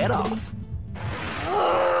bear's head off.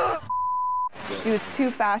 She was too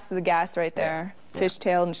fast to the gas right there.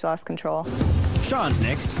 Fishtailed and she lost control. Sean's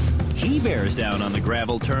next. He bears down on the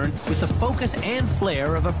gravel turn with the focus and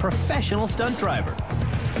flair of a professional stunt driver.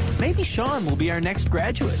 Maybe Sean will be our next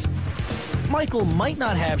graduate. Michael might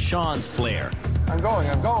not have Sean's flair, I'm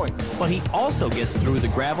going. but he also gets through the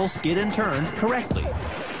gravel skid and turn correctly.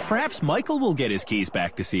 Perhaps Michael will get his keys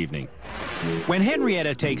back this evening. When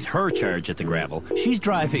Henrietta takes her charge at the gravel, she's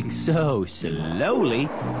driving so slowly,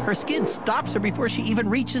 her skid stops her before she even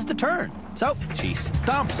reaches the turn. So she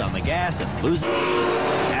stomps on the gas and loses.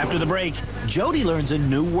 After the break, Jody learns a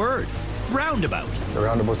new word, roundabout. The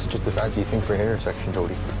roundabout's just a fancy thing for an intersection,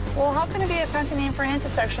 Jody. Well, how can it be a fancy name for an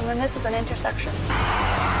intersection when this is an intersection?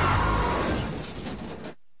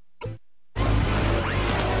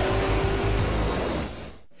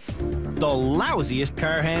 The lousiest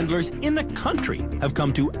car handlers in the country have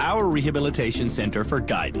come to our rehabilitation center for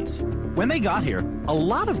guidance. When they got here, a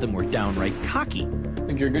lot of them were downright cocky. I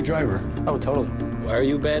think you're a good driver. Oh, totally. Are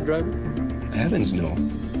you a bad driver? Heavens, no.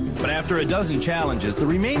 But after a dozen challenges, the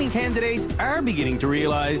remaining candidates are beginning to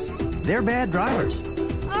realize they're bad drivers.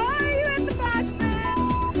 Oh, you're at the box.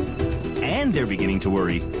 And they're beginning to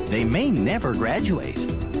worry they may never graduate.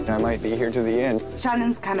 I might be here to the end.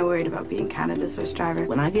 Shannon's kind of worried about being Canada's worst driver.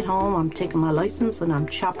 When I get home, I'm taking my license and I'm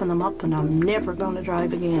chopping them up and I'm never going to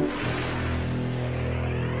drive again.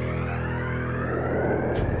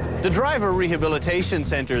 The Driver Rehabilitation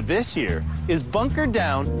Center this year is bunkered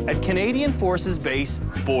down at Canadian Forces Base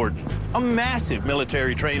Borden, a massive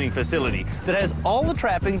military training facility that has all the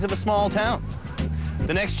trappings of a small town.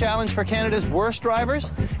 The next challenge for Canada's worst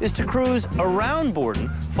drivers is to cruise around Borden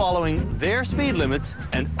following their speed limits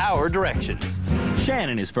and our directions.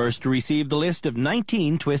 Shannon is first to receive the list of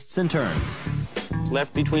 19 twists and turns.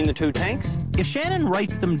 Left between the two tanks? If Shannon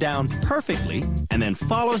writes them down perfectly and then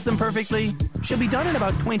follows them perfectly, she'll be done in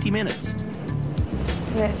about 20 minutes.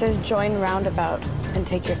 It says join roundabout and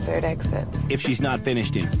take your third exit. If she's not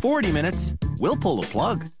finished in 40 minutes, we'll pull the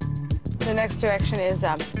plug. The next direction is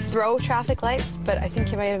throw traffic lights, but I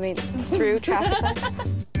think you might have made through traffic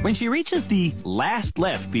lights. When she reaches the last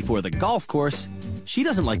left before the golf course, she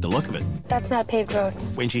doesn't like the look of it. That's not paved road.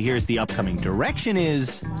 When she hears the upcoming direction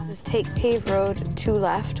is... Just take paved road to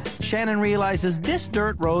left. Shannon realizes this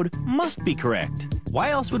dirt road must be correct.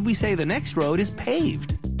 Why else would we say the next road is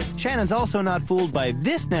paved? Shannon's also not fooled by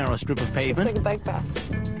this narrow strip of pavement. It's like a bike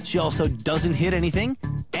path. She also doesn't hit anything,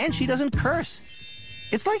 and she doesn't curse.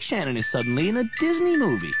 It's like Shannon is suddenly in a Disney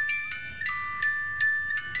movie.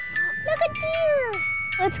 Look at deer.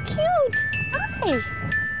 That's cute. Hi.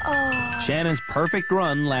 Oh. Shannon's perfect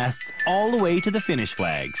run lasts all the way to the finish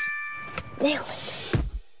flags. Nailed it.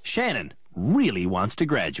 Shannon really wants to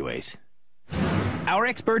graduate. Our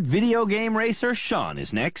expert video game racer, Sean,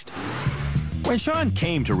 is next. When Sean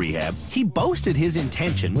came to rehab, he boasted his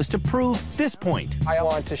intention was to prove this point. I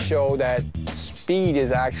want to show that speed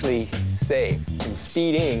is actually safe, and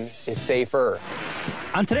speeding is safer.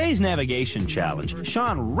 On today's navigation challenge,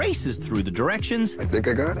 Sean races through the directions. I think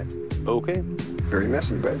I got it. Okay. Very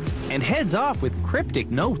messy, but... And heads off with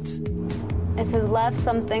cryptic notes. It says left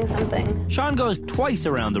something something. Sean goes twice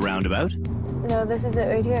around the roundabout. No, this is it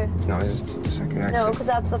right here. No, this is the second exit. No, because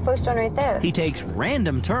that's the first one right there. He takes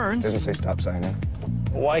random turns. Doesn't say stop sign in.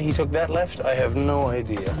 Why he took that left, I have no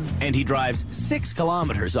idea. And he drives 6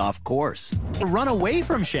 kilometers off course. Run away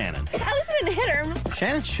from Shannon. At least I didn't hit her.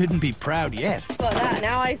 Shannon shouldn't be proud yet. Well, that,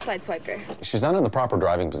 now I sideswiped her. She's not in the proper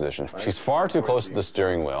driving position. She's far too close to the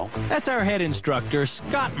steering wheel. That's our head instructor,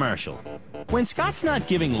 Scott Marshall. When Scott's not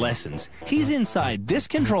giving lessons, he's inside this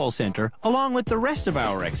control center along with the rest of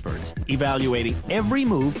our experts, evaluating every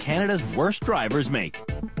move Canada's worst drivers make.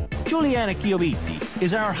 Giuliana Chioviti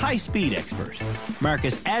is our high-speed expert.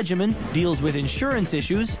 Marcus Adjaman deals with insurance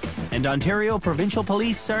issues, and Ontario Provincial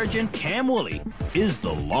Police Sergeant Cam Woolley is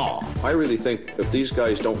the law. I really think if these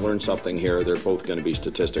guys don't learn something here, they're both going to be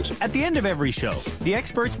statistics. At the end of every show, the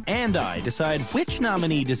experts and I decide which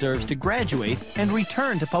nominee deserves to graduate and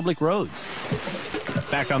return to public roads.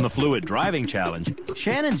 Back on the Fluid Driving Challenge,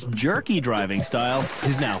 Shannon's jerky driving style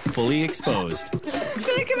is now fully exposed. I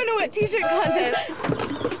feel like I'm in a wet t-shirt contest.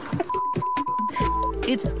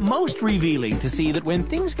 It's most revealing to see that when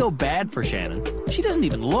things go bad for Shannon, she doesn't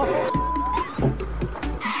even look.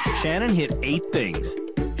 Shannon hit 8 things.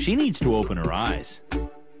 She needs to open her eyes.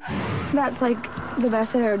 That's like the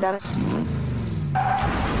best I've ever done.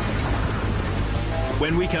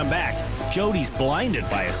 When we come back, Jody's blinded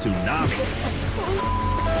by a tsunami.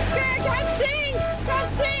 I can't sing!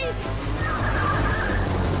 Can't sing!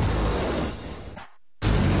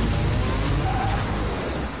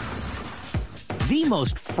 The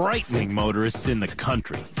most frightening motorists in the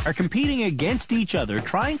country are competing against each other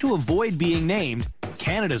trying to avoid being named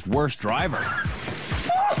Canada's worst driver.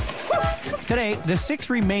 Today, the 6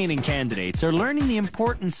 remaining candidates are learning the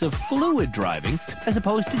importance of fluid driving as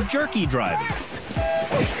opposed to jerky driving.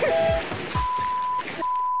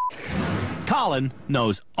 Colin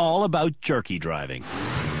knows all about jerky driving.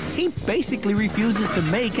 He basically refuses to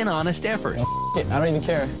make an honest effort. I don't even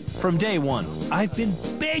care. From day one, I've been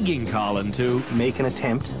begging Colin to make an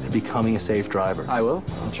attempt at becoming a safe driver. I will.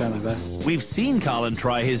 I'll try my best. We've seen Colin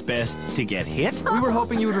try his best to get hit. We were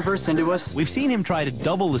hoping you would reverse into us. We've seen him try to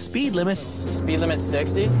double the speed limit. Speed limit's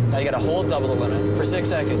 60. Now you gotta hold double the limit for 6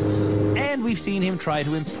 seconds. And we've seen him try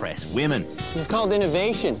to impress women. This is called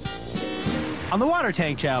innovation. On the water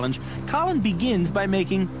tank challenge, Colin begins by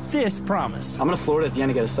making this promise. I'm gonna floor it at the end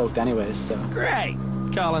to get it soaked anyways, so. Great.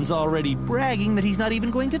 Colin's already bragging that he's not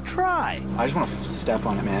even going to try. I just want to step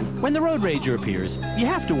on it, man. When the road rager appears, you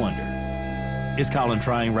have to wonder, is Colin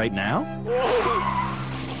trying right now?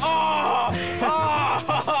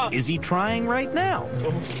 Is he trying right now?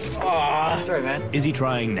 Sorry, man. Is he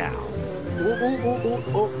trying now?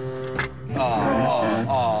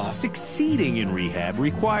 Succeeding in rehab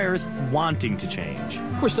requires wanting to change.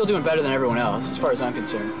 We're still doing better than everyone else, as far as I'm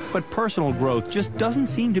concerned. But personal growth just doesn't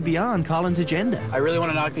seem to be on Colin's agenda. I really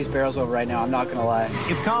want to knock these barrels over right now, I'm not gonna lie.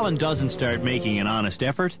 If Colin doesn't start making an honest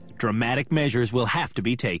effort, dramatic measures will have to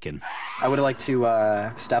be taken. I would have liked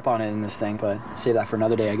to step on it in this thing, but save that for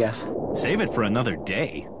another day, I guess. Save it for another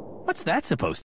day? What's that supposed to